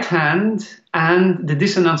right hand and the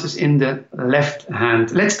dissonances in the left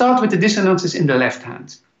hand. Let's start with the dissonances in the left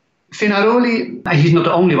hand. Finaroli, he's not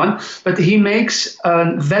the only one, but he gives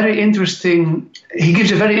a very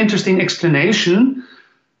interesting explanation.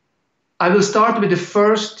 I will start with the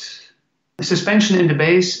first suspension in the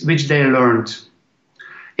bass, which they learned.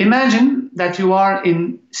 Imagine that you are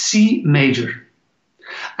in C major,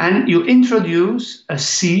 and you introduce a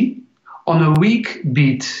C on a weak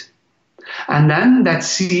beat. And then that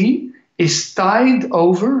C is tied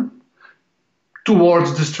over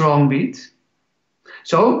towards the strong beat.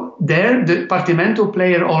 So there the Partimento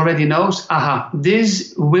player already knows,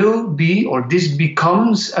 this will be, or this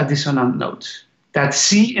becomes a dissonant note. That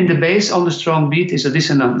C in the bass on the strong beat is a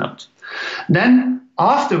dissonant note. Then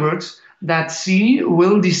afterwards, that C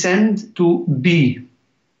will descend to B.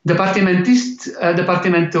 The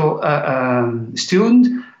Partimento student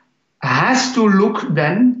has to look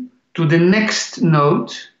then to the next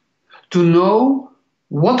note to know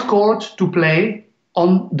what chord to play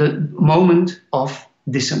on the moment of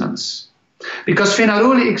dissonance. Because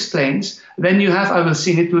Finaroli explains, when you have, I will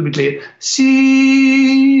sing it, will be clear,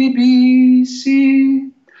 C, B, C.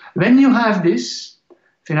 When you have this,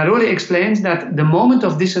 Finaroli explains that the moment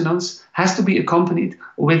of dissonance has to be accompanied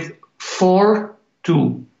with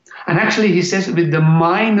 4/2. And actually he says with the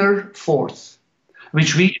minor fourth,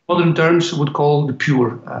 which we in modern terms would call the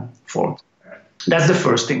pure fourth. That's the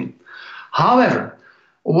first thing. However,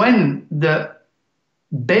 when the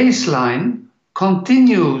bass line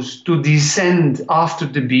continues to descend after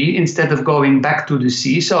the B instead of going back to the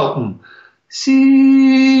C, so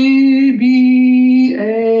C, B,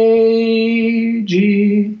 A,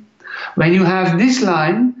 G. When you have this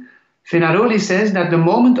line, Finaroli says that the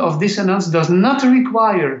moment of dissonance does not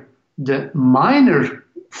require the minor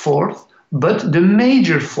fourth, but the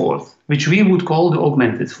major fourth, which we would call the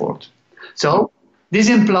augmented fourth. So this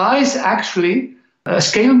implies actually a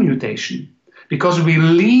scale mutation, because we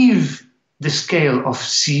leave the scale of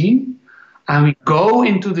C and we go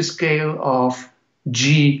into the scale of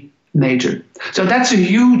G major. So that's a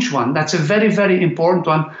huge one. That's a very, very important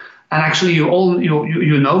one. And actually,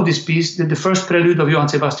 you know this piece. The first prelude of Johann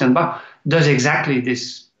Sebastian Bach does exactly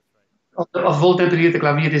this. Of Vol-Temperierte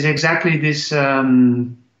Klavier is exactly this.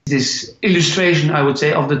 This illustration, I would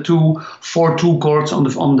say, of the 4/2 chords on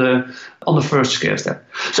the first scale step.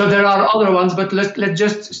 So there are other ones, but let's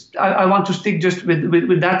just. I want to stick just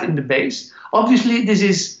with that in the bass. Obviously, this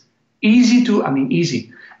is easy.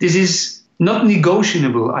 This is not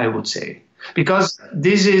negotiable, I would say, because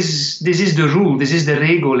this is the rule. This is the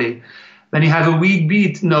regole. When you have a weak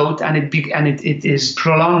beat note and it is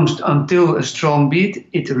prolonged until a strong beat,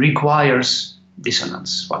 it requires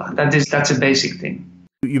dissonance. Voilà. That's a basic thing.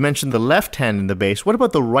 You mentioned the left hand in the bass. What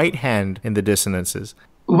about the right hand in the dissonances?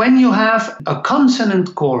 When you have a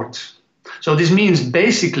consonant chord, so this means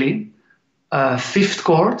basically a 5th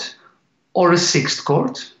chord or a 6th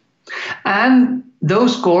chord, and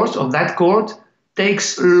those chords of that chord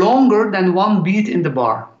takes longer than one beat in the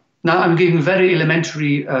bar. Now I'm giving very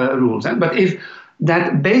elementary rules, but if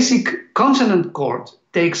that basic consonant chord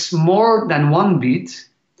takes more than one beat,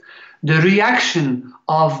 the reaction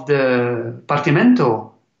of the Partimento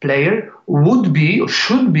player would be, or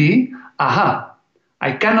should be,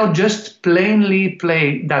 I cannot just plainly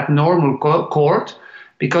play that normal chord,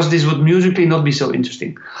 because this would musically not be so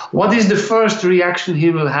interesting. What is the first reaction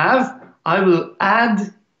he will have? I will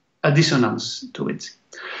add a dissonance to it.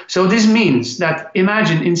 So this means that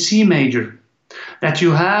imagine in C major that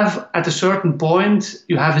you have at a certain point,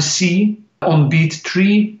 you have a C on beat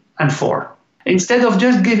 3 and 4. Instead of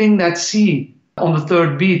just giving that C on the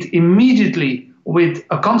third beat immediately with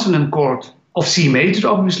a consonant chord of C major,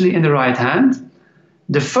 obviously in the right hand,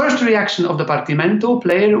 the first reaction of the Partimento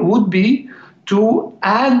player would be to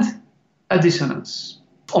add a dissonance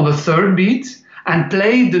on the third beat and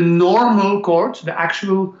play the normal chord, the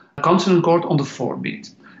actual consonant chord on the fourth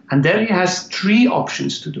beat. And there he has 3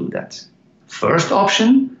 options to do that. First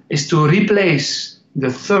option is to replace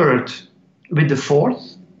the third with the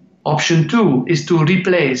fourth. Option 2 is to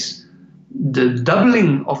replace the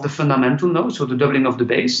doubling of the fundamental note, so the doubling of the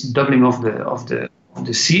bass, doubling of the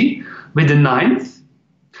C, with the ninth.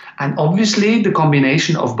 And obviously the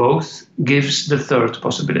combination of both gives the third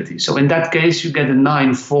possibility. So in that case, you get a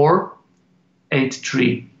 9-4,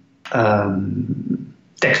 8-3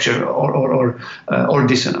 texture or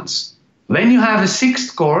dissonance. When you have a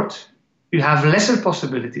sixth chord, you have lesser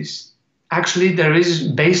possibilities. Actually, there is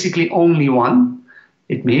basically only one.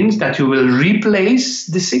 It means that you will replace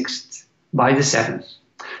the sixth by the seventh.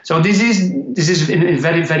 So this is in a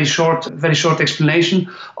very short explanation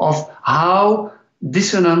of how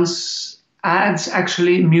dissonance adds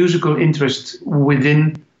actually musical interest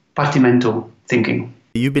within Partimento thinking.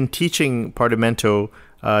 You've been teaching Partimento.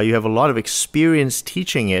 You have a lot of experience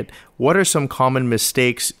teaching it. What are some common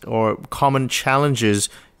mistakes or common challenges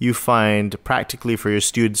you find practically for your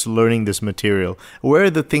students learning this material? Where are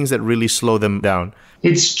the things that really slow them down?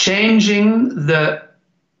 It's changing the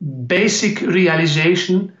basic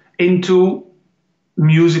realization into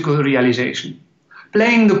musical realization.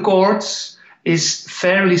 Playing the chords is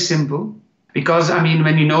fairly simple because,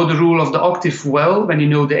 when you know the rule of the octave well, when you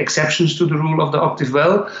know the exceptions to the rule of the octave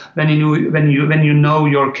well, when you know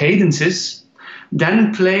your cadences,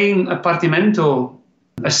 then playing a Partimento,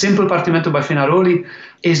 a simple Partimento by Fenaroli,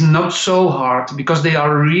 is not so hard because they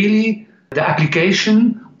are really the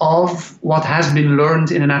application of what has been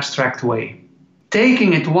learned in an abstract way.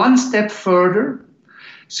 Taking it one step further,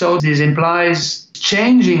 so this implies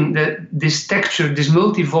changing this texture, this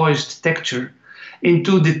multi-voiced texture,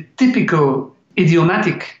 into the typical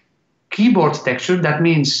idiomatic keyboard texture. That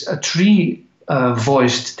means a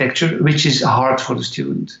three-voiced texture, which is hard for the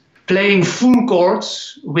student. Playing full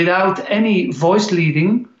chords without any voice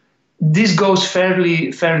leading, this goes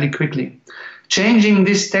fairly quickly. Changing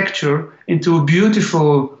this texture into a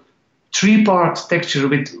beautiful three-part texture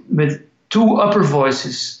with 2 upper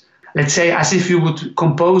voices, let's say as if you would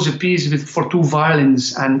compose a piece for 2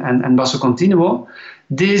 violins and basso continuo,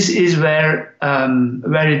 this is where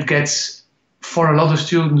it gets, for a lot of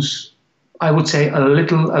students, I would say a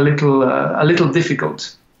little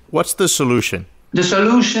difficult. What's the solution? The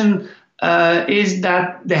solution is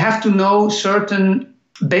that they have to know certain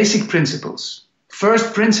basic principles.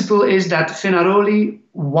 First principle is that Fenaroli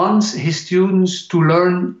wants his students to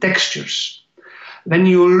learn textures. When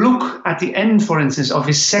you look at the end, for instance, of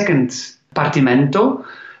his second Partimento,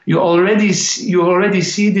 you already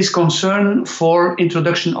see this concern for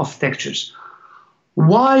introduction of textures.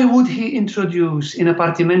 Why would he introduce in a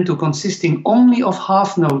Partimento consisting only of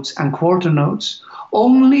half notes and quarter notes,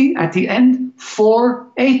 only at the end 4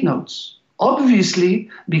 8 notes? Obviously,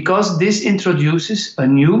 because this introduces a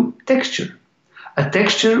new texture. A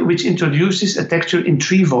texture which introduces a texture in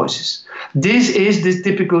 3 voices. This is the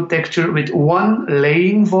typical texture with 1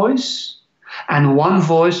 laying voice and 1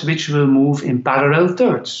 voice which will move in parallel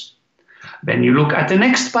thirds. When you look at the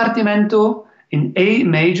next Partimento in A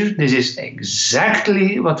major, this is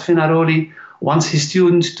exactly what Fenaroli wants his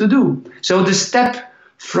students to do. So the step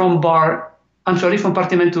from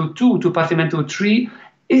Partimento 2 to Partimento 3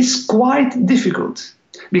 is quite difficult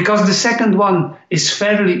because the second one is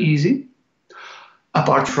fairly easy.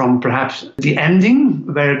 Apart from perhaps the ending,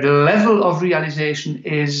 where the level of realization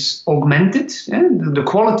is augmented, the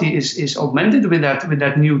quality is augmented with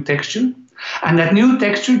that new texture. And that new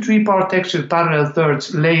texture, 3-part texture, parallel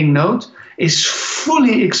thirds, laying note, is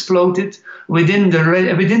fully exploited within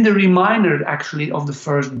the Reminder, actually, of the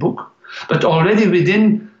first book, but already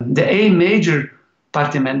within the A major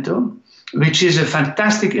Partimento, which is a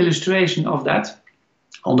fantastic illustration of that.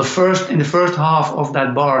 In the first half of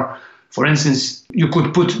that bar, for instance, you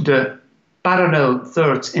could put the parallel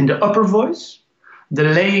thirds in the upper voice, the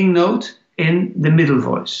laying note in the middle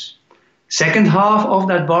voice. Second half of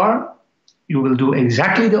that bar, you will do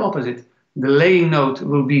exactly the opposite. The laying note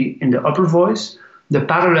will be in the upper voice, the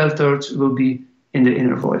parallel thirds will be in the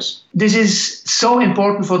inner voice. This is so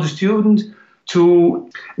important for the student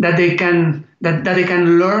that they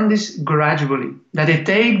can learn this gradually, that they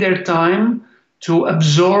take their time to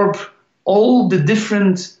absorb all the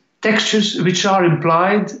different textures which are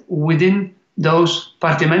implied within those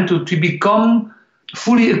partimento, to become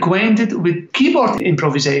fully acquainted with keyboard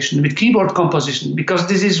improvisation, with keyboard composition, because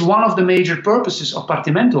this is one of the major purposes of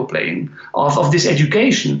partimento playing, of this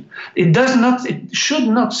education. It should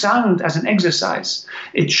not sound as an exercise.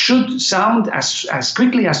 It should sound as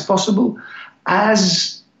quickly as possible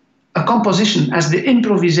as a composition, as the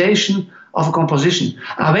improvisation of a composition.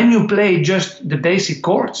 And when you play just the basic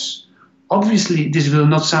chords, obviously this will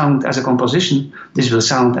not sound as a composition, this will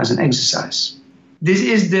sound as an exercise. This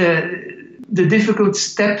is the difficult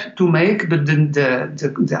step to make, but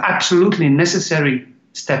the absolutely necessary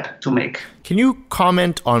step to make. Can you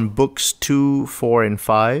comment on books 2, 4, and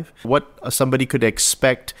 5? What somebody could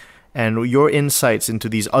expect, and your insights into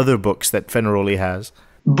these other books that Fenaroli has?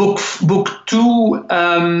 Book 2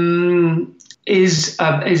 is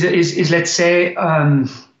let's say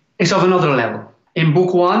is of another level. In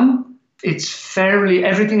book 1,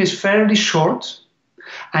 everything is fairly short,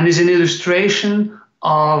 and is an illustration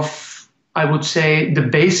of, I would say, the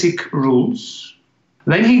basic rules.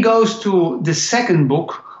 When he goes to the second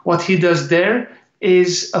book, what he does there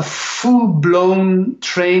is a full-blown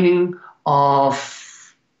training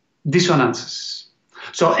of dissonances.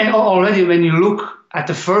 So already when you look at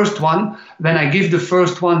the first one, when I give the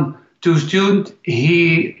first one to a student,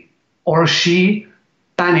 he or she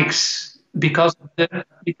panics because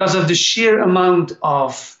of the sheer amount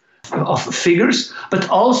of figures, but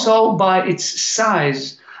also by its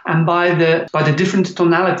size and by the different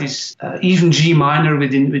tonalities, even G minor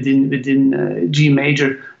within G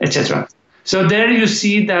major, etc. So there you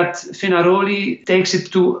see that Fenaroli takes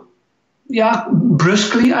it to,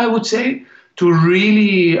 brusquely, I would say, to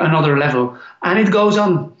really another level. And it goes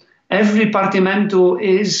on. Every partimento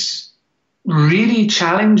is really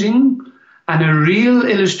challenging and a real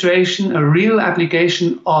illustration, a real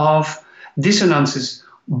application of dissonances,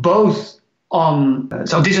 both on,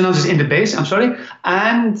 so dissonances in the bass,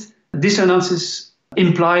 and dissonances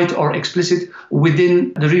implied or explicit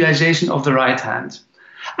within the realization of the right hand.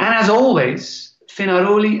 And as always,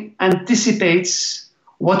 Fenaroli anticipates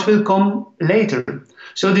what will come later.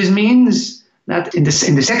 So this means that in the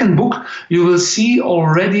second book, you will see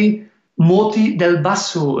already moti del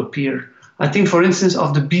basso appear. I think, for instance,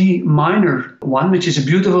 of the B minor one, which is a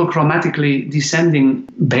beautiful chromatically descending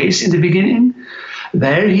bass in the beginning,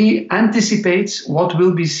 where he anticipates what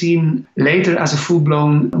will be seen later as a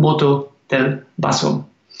full-blown moto del basso.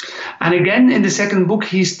 And again, in the second book,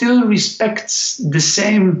 he still respects the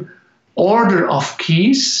same order of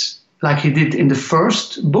keys like he did in the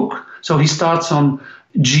first book. So he starts on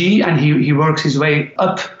G and he works his way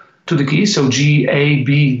up to the keys, so G, A,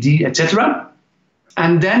 B, D, etc.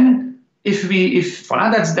 And then that's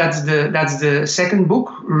the second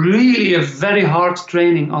book, really a very hard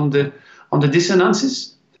training on the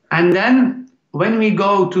dissonances. And then when we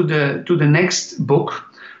go to the next book,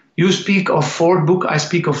 you speak of fourth book, I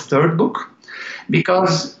speak of third book,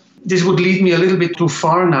 because this would lead me a little bit too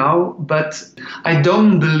far now, but I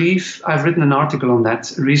don't believe, I've written an article on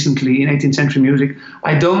that recently in 18th century music,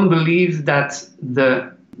 I don't believe that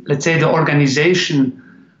the organization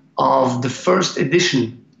of the first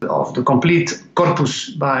edition of the complete corpus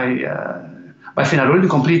by Fenaroli, the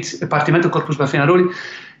complete Partimento corpus by Fenaroli,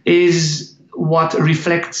 is what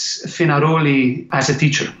reflects Fenaroli as a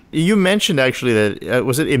teacher. You mentioned actually that,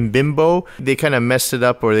 was it in Bimbo? They kind of messed it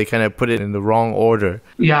up, or they kind of put it in the wrong order.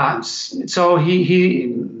 Yeah, so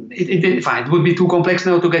it would be too complex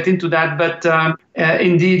now to get into that, but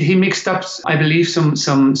indeed he mixed up, I believe, some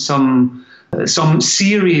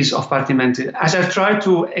series of Partimento. As I've tried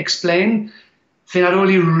to explain,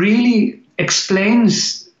 Fenaroli really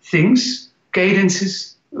explains things,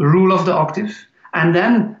 cadences, rule of the octave, and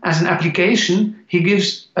then as an application, he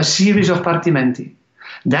gives a series of partimenti.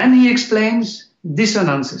 Then he explains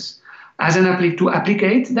dissonances. To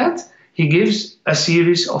applicate that, he gives a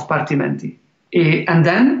series of partimenti. And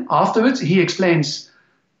then afterwards, he explains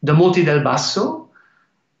the moti del basso,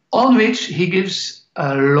 on which he gives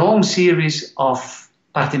a long series of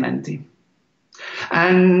partimenti.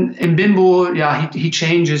 And in Bimbo, he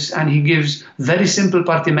changes and he gives very simple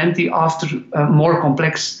partimenti after more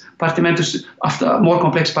complex partimentos,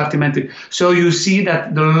 So you see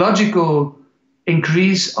that the logical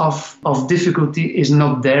increase of difficulty is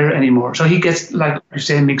not there anymore. So he gets, like you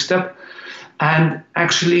say, mixed up. And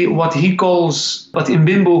actually what in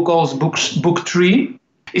Bimbo calls book 3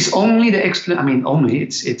 is only the explanation.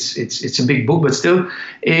 It's a big book, but still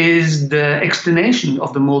is the explanation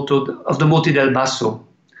of the moti del basso.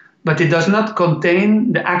 but it does not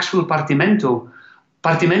contain the actual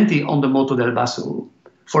partimenti on the moto del basso.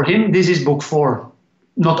 For him, this is book 4.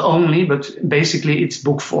 Not only, but basically it's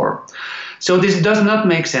book 4. So this does not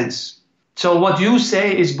make sense. So what you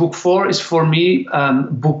say is book 4 is for me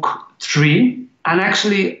book 3. And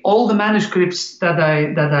actually all the manuscripts that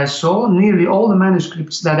I saw, nearly all the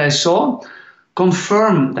manuscripts that I saw,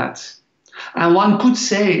 confirm that. And one could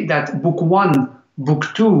say that book 1, book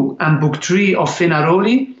 2, and book 3 of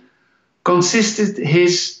Fenaroli consisted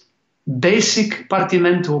his basic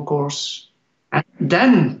Partimento course. And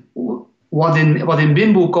then what in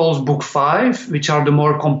Bimbo calls book 5, which are the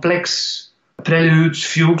more complex preludes,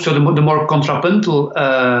 fugues, so the more contrapuntal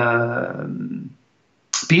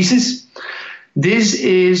pieces, this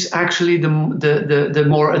is actually the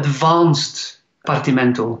more advanced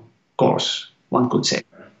Partimento course, one could say.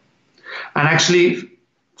 And actually,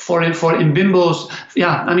 for Mbimbo's,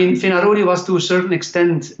 Fenaroli was to a certain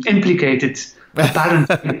extent implicated,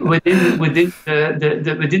 apparently, within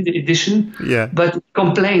the edition, but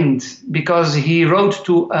complained because he wrote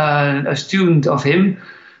to a student of him,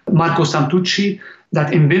 Marco Santucci,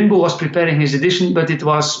 that Mbimbo was preparing his edition, but it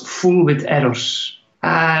was full with errors.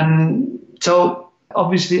 And so,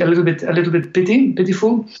 obviously, a little bit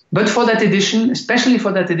pitiful. But for that edition, especially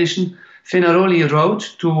for that edition, Fenaroli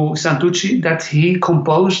wrote to Santucci that he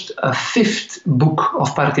composed a 5th book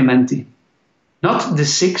of Partimenti. Not the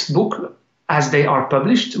 6th book, as they are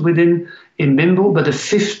published in Bimbo, but the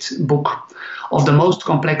 5th book of the most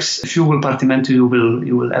complex fugal Partimento you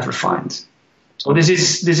will ever find. So this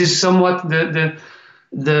is somewhat the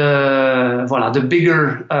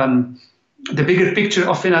bigger picture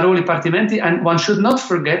of Fenaroli Partimenti, and one should not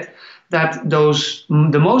forget that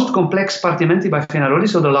the most complex Partimenti by Fenaroli,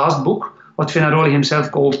 so the last book, what Fenaroli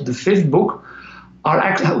himself called the 5th book,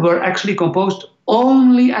 were actually composed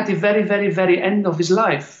only at the very, very, very end of his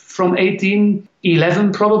life, from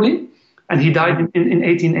 1811 probably, and he died in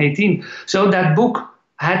 1818. So that book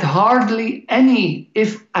had hardly any,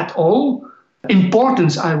 if at all,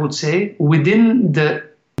 importance, I would say, within the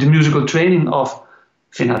musical training of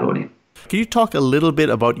Fenaroli. Can you talk a little bit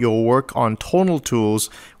about your work on tonal tools,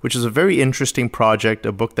 which is a very interesting project,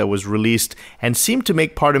 a book that was released and seemed to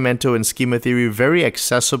make Partimento and schema theory very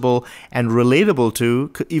accessible and relatable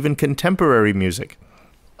to even contemporary music?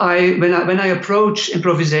 When I approach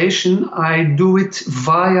improvisation, I do it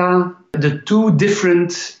via the 2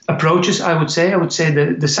 different approaches, I would say.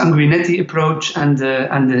 The Sanguinetti approach and the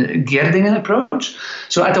Gerdingen approach.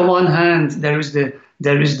 So at the one hand, there is the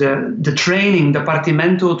training, the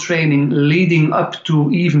Partimento training leading up to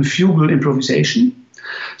even fugal improvisation.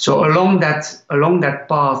 So along that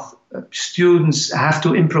path, students have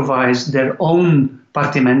to improvise their own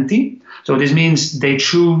Partimenti. So this means they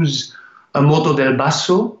choose a moto del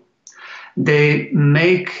basso. They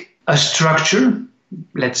make a structure.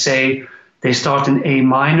 Let's say they start in A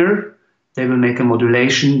minor. They will make a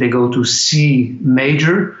modulation. They go to C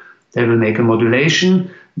major. They will make a modulation.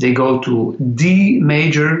 They go to D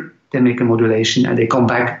major, they make a modulation, and they come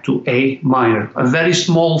back to A minor. A very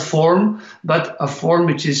small form, but a form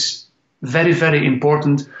which is very, very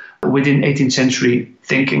important within 18th century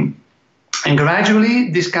thinking. And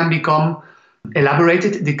gradually, this can become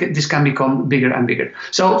elaborated, this can become bigger and bigger.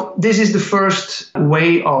 So this is the first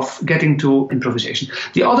way of getting to improvisation.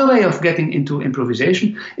 The other way of getting into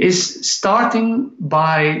improvisation is starting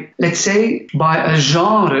by, let's say, by a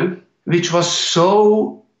genre which was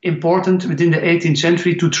so important within the 18th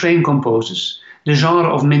century to train composers, the genre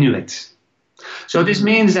of minuet. So this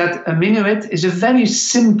means that a minuet is a very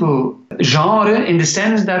simple genre in the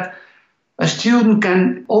sense that a student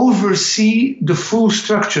can oversee the full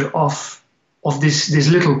structure of this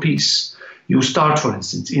little piece. You start, for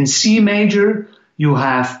instance, in C major, you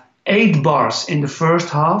have 8 bars in the first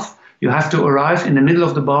half, you have to arrive in the middle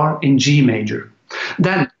of the bar in G major.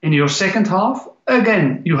 Then in your second half,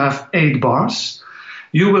 again, you have 8 bars.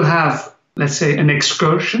 You will have, let's say, an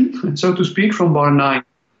excursion, so to speak, from bar 9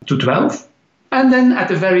 to 12. And then at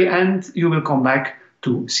the very end, you will come back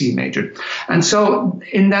to C major. And so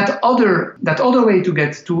in that other way to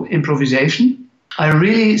get to improvisation, I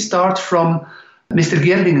really start from Mr.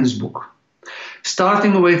 Gerdingen's book,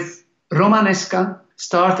 starting with Romanesca,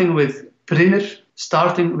 starting with Prinner,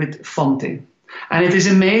 starting with Fonte. And it is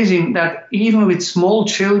amazing that even with small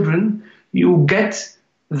children, you get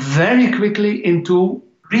very quickly into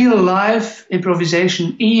real life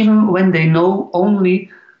improvisation, even when they know only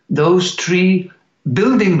those 3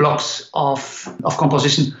 building blocks of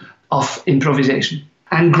composition, of improvisation.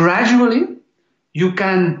 And gradually, you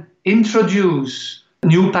can introduce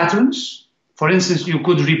new patterns. For instance, you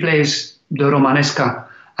could replace the Romanesca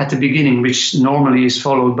at the beginning, which normally is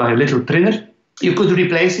followed by a little printer. You could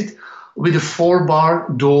replace it with a 4-bar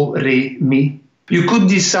do, re, mi. You could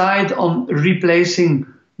decide on replacing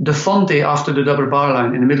the fonte after the double bar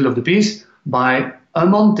line in the middle of the piece by a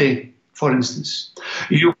monte, for instance.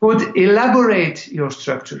 You could elaborate your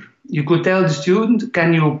structure. You could tell the student,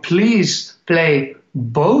 can you please play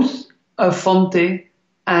both a fonte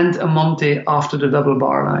and a monte after the double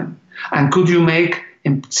bar line? And could you make,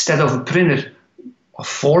 instead of a printer of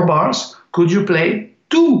 4 bars, could you play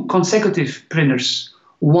 2 consecutive printers?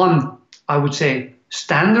 One, I would say,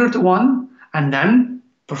 standard one, and then,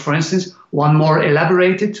 for instance, one more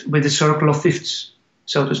elaborated with a circle of fifths,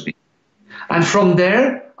 so to speak. And from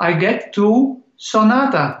there, I get to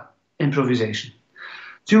sonata improvisation.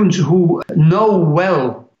 Students who know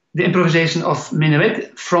well the improvisation of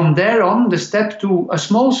minuet, from there on, the step to a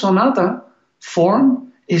small sonata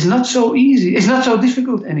form is not so easy. It's not so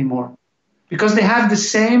difficult anymore, because they have the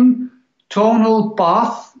same tonal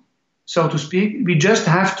path, so to speak. We just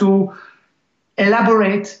have to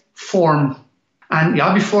elaborate form. And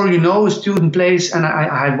yeah, before you know, a student plays, and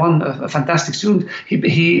I had one, a fantastic student,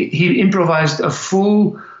 he improvised a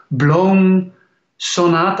full-blown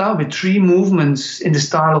sonata with 3 movements in the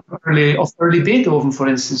style of early Beethoven, for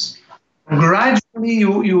instance. Gradually,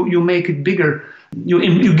 you make it bigger.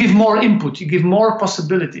 You give more input, you give more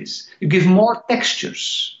possibilities, you give more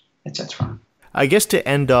textures, etc. I guess to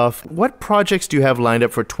end off, what projects do you have lined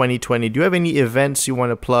up for 2020? Do you have any events you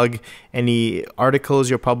want to plug? Any articles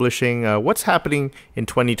you're publishing? What's happening in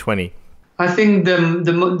 2020? I think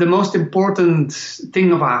the most important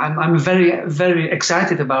thing, I'm very, very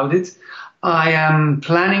excited about it. I am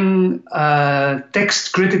planning a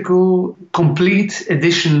text-critical, complete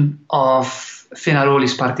edition of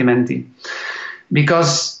Fenaroli's Partimenti.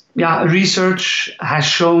 Because research has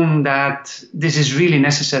shown that this is really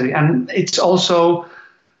necessary. And it's also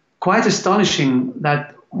quite astonishing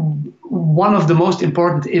that one of the most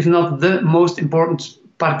important, if not the most important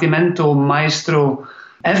Partimento maestro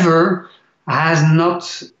ever has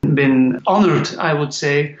not been honored, I would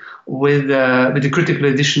say, with the critical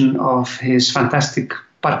edition of his fantastic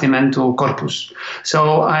Partimento corpus.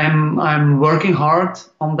 So I'm working hard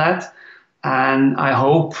on that. And I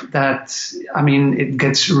hope that, it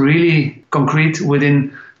gets really concrete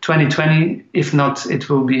within 2020. If not, it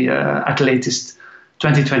will be at latest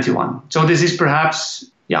 2021. So this is perhaps,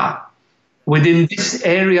 within this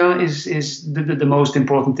area is the most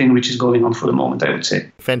important thing which is going on for the moment, I would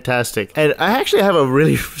say. Fantastic. And I actually have a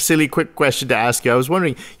really silly quick question to ask you. I was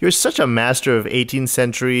wondering, you're such a master of 18th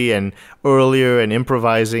century and earlier and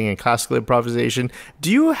improvising and classical improvisation. Do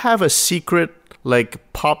you have a secret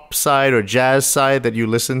pop side or jazz side that you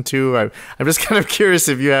listen to? I'm just kind of curious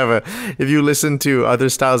if you listen to other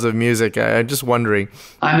styles of music. I'm just wondering.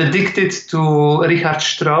 I'm addicted to Richard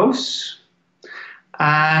Strauss,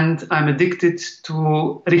 and I'm addicted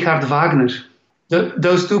to Richard Wagner.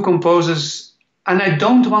 Those 2 composers, and I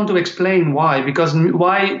don't want to explain why, because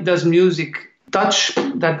why does music touch?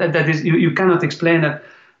 That is, you cannot explain that.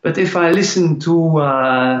 But if I listen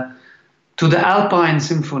to the Alpine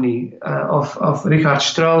Symphony of Richard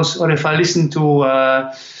Strauss, or if I listen to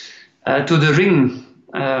the Ring,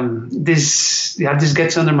 this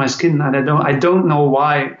gets under my skin, and I don't know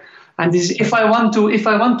why. And if I want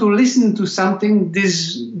to listen to something,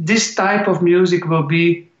 this type of music will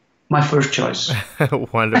be my first choice.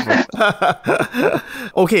 Wonderful.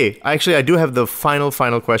 Okay, actually, I do have the final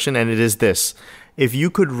question, and it is this. If you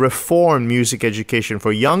could reform music education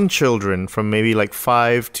for young children from maybe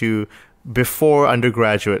 5 to before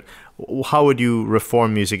undergraduate, how would you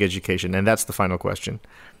reform music education? And that's the final question.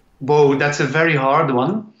 Whoa, that's a very hard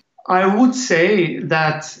one. I would say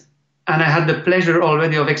that, and I had the pleasure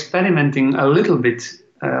already of experimenting a little bit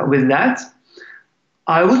with that,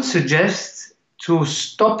 I would suggest to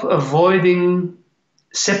stop avoiding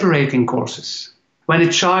separating courses. When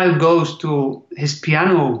a child goes to his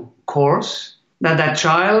piano course, that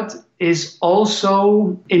child is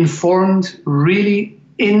also informed really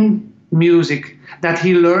in music, that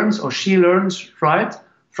he learns or she learns right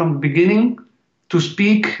from the beginning to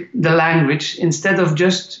speak the language instead of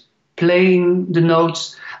just playing the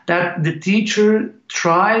notes, that the teacher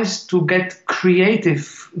tries to get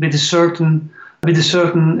creative with a certain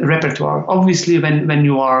repertoire. Obviously, when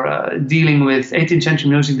you are dealing with 18th century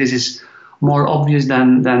music, this is more obvious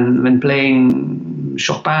than when playing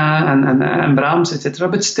Chopin and Brahms, etc.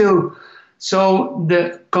 But still, so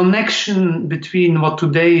the connection between what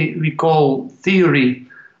today we call theory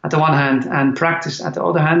at the one hand and practice at the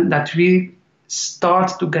other hand, that we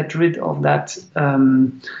start to get rid of that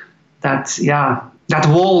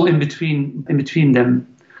wall in between them.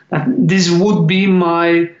 This would be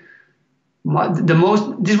this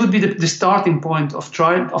would be the starting point of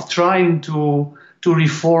trying to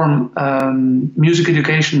reform music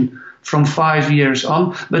education from 5 years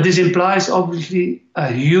on. But this implies obviously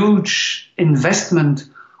a huge investment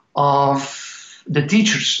of the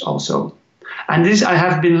teachers also. And this I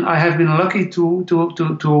have been lucky to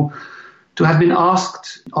have been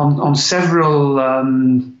asked on several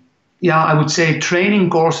I would say training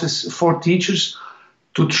courses for teachers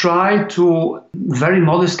to try to very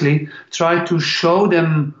modestly try to show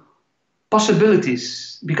them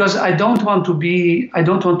possibilities, because I don't want to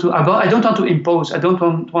impose. I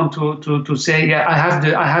don't want to say I have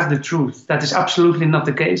the truth. That is absolutely not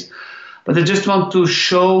the case. But I just want to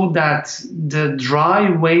show that the dry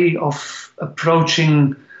way of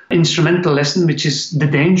approaching instrumental lesson, which is the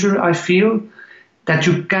danger, I feel, that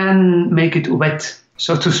you can make it wet,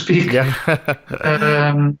 so to speak, with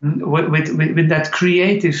that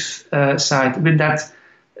creative side, with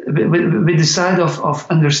the side of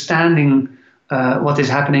understanding what is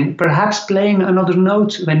happening. Perhaps playing another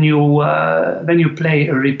note when you play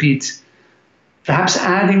a repeat. Perhaps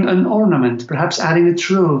adding an ornament. Perhaps adding a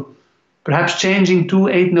trill. Perhaps changing 2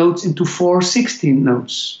 8 notes into 4 16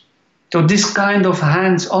 notes. So this kind of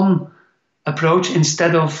hands-on approach,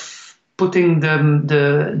 instead of putting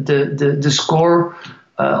the score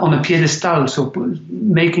on a pedestal, so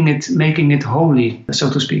making it holy,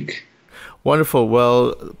 so to speak. Wonderful.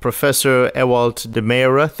 Well, Professor Ewald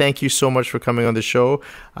Demeyere, thank you so much for coming on the show.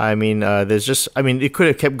 I mean, it could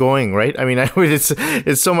have kept going, right? I mean,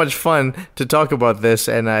 it's so much fun to talk about this,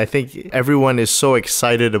 and I think everyone is so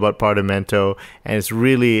excited about Partimento, and it's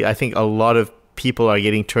really, I think a lot of people are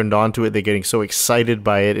getting turned on to it. They're getting so excited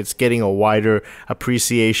by it. It's getting a wider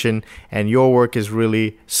appreciation, and your work is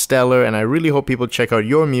really stellar. And I really hope people check out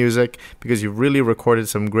your music, because you've really recorded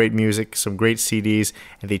some great music, some great CDs,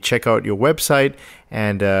 and they check out your website.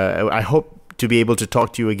 And I hope to be able to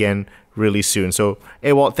talk to you again really soon. So,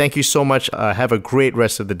 Ewald, thank you so much. Have a great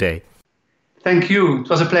rest of the day. Thank you. It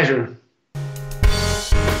was a pleasure.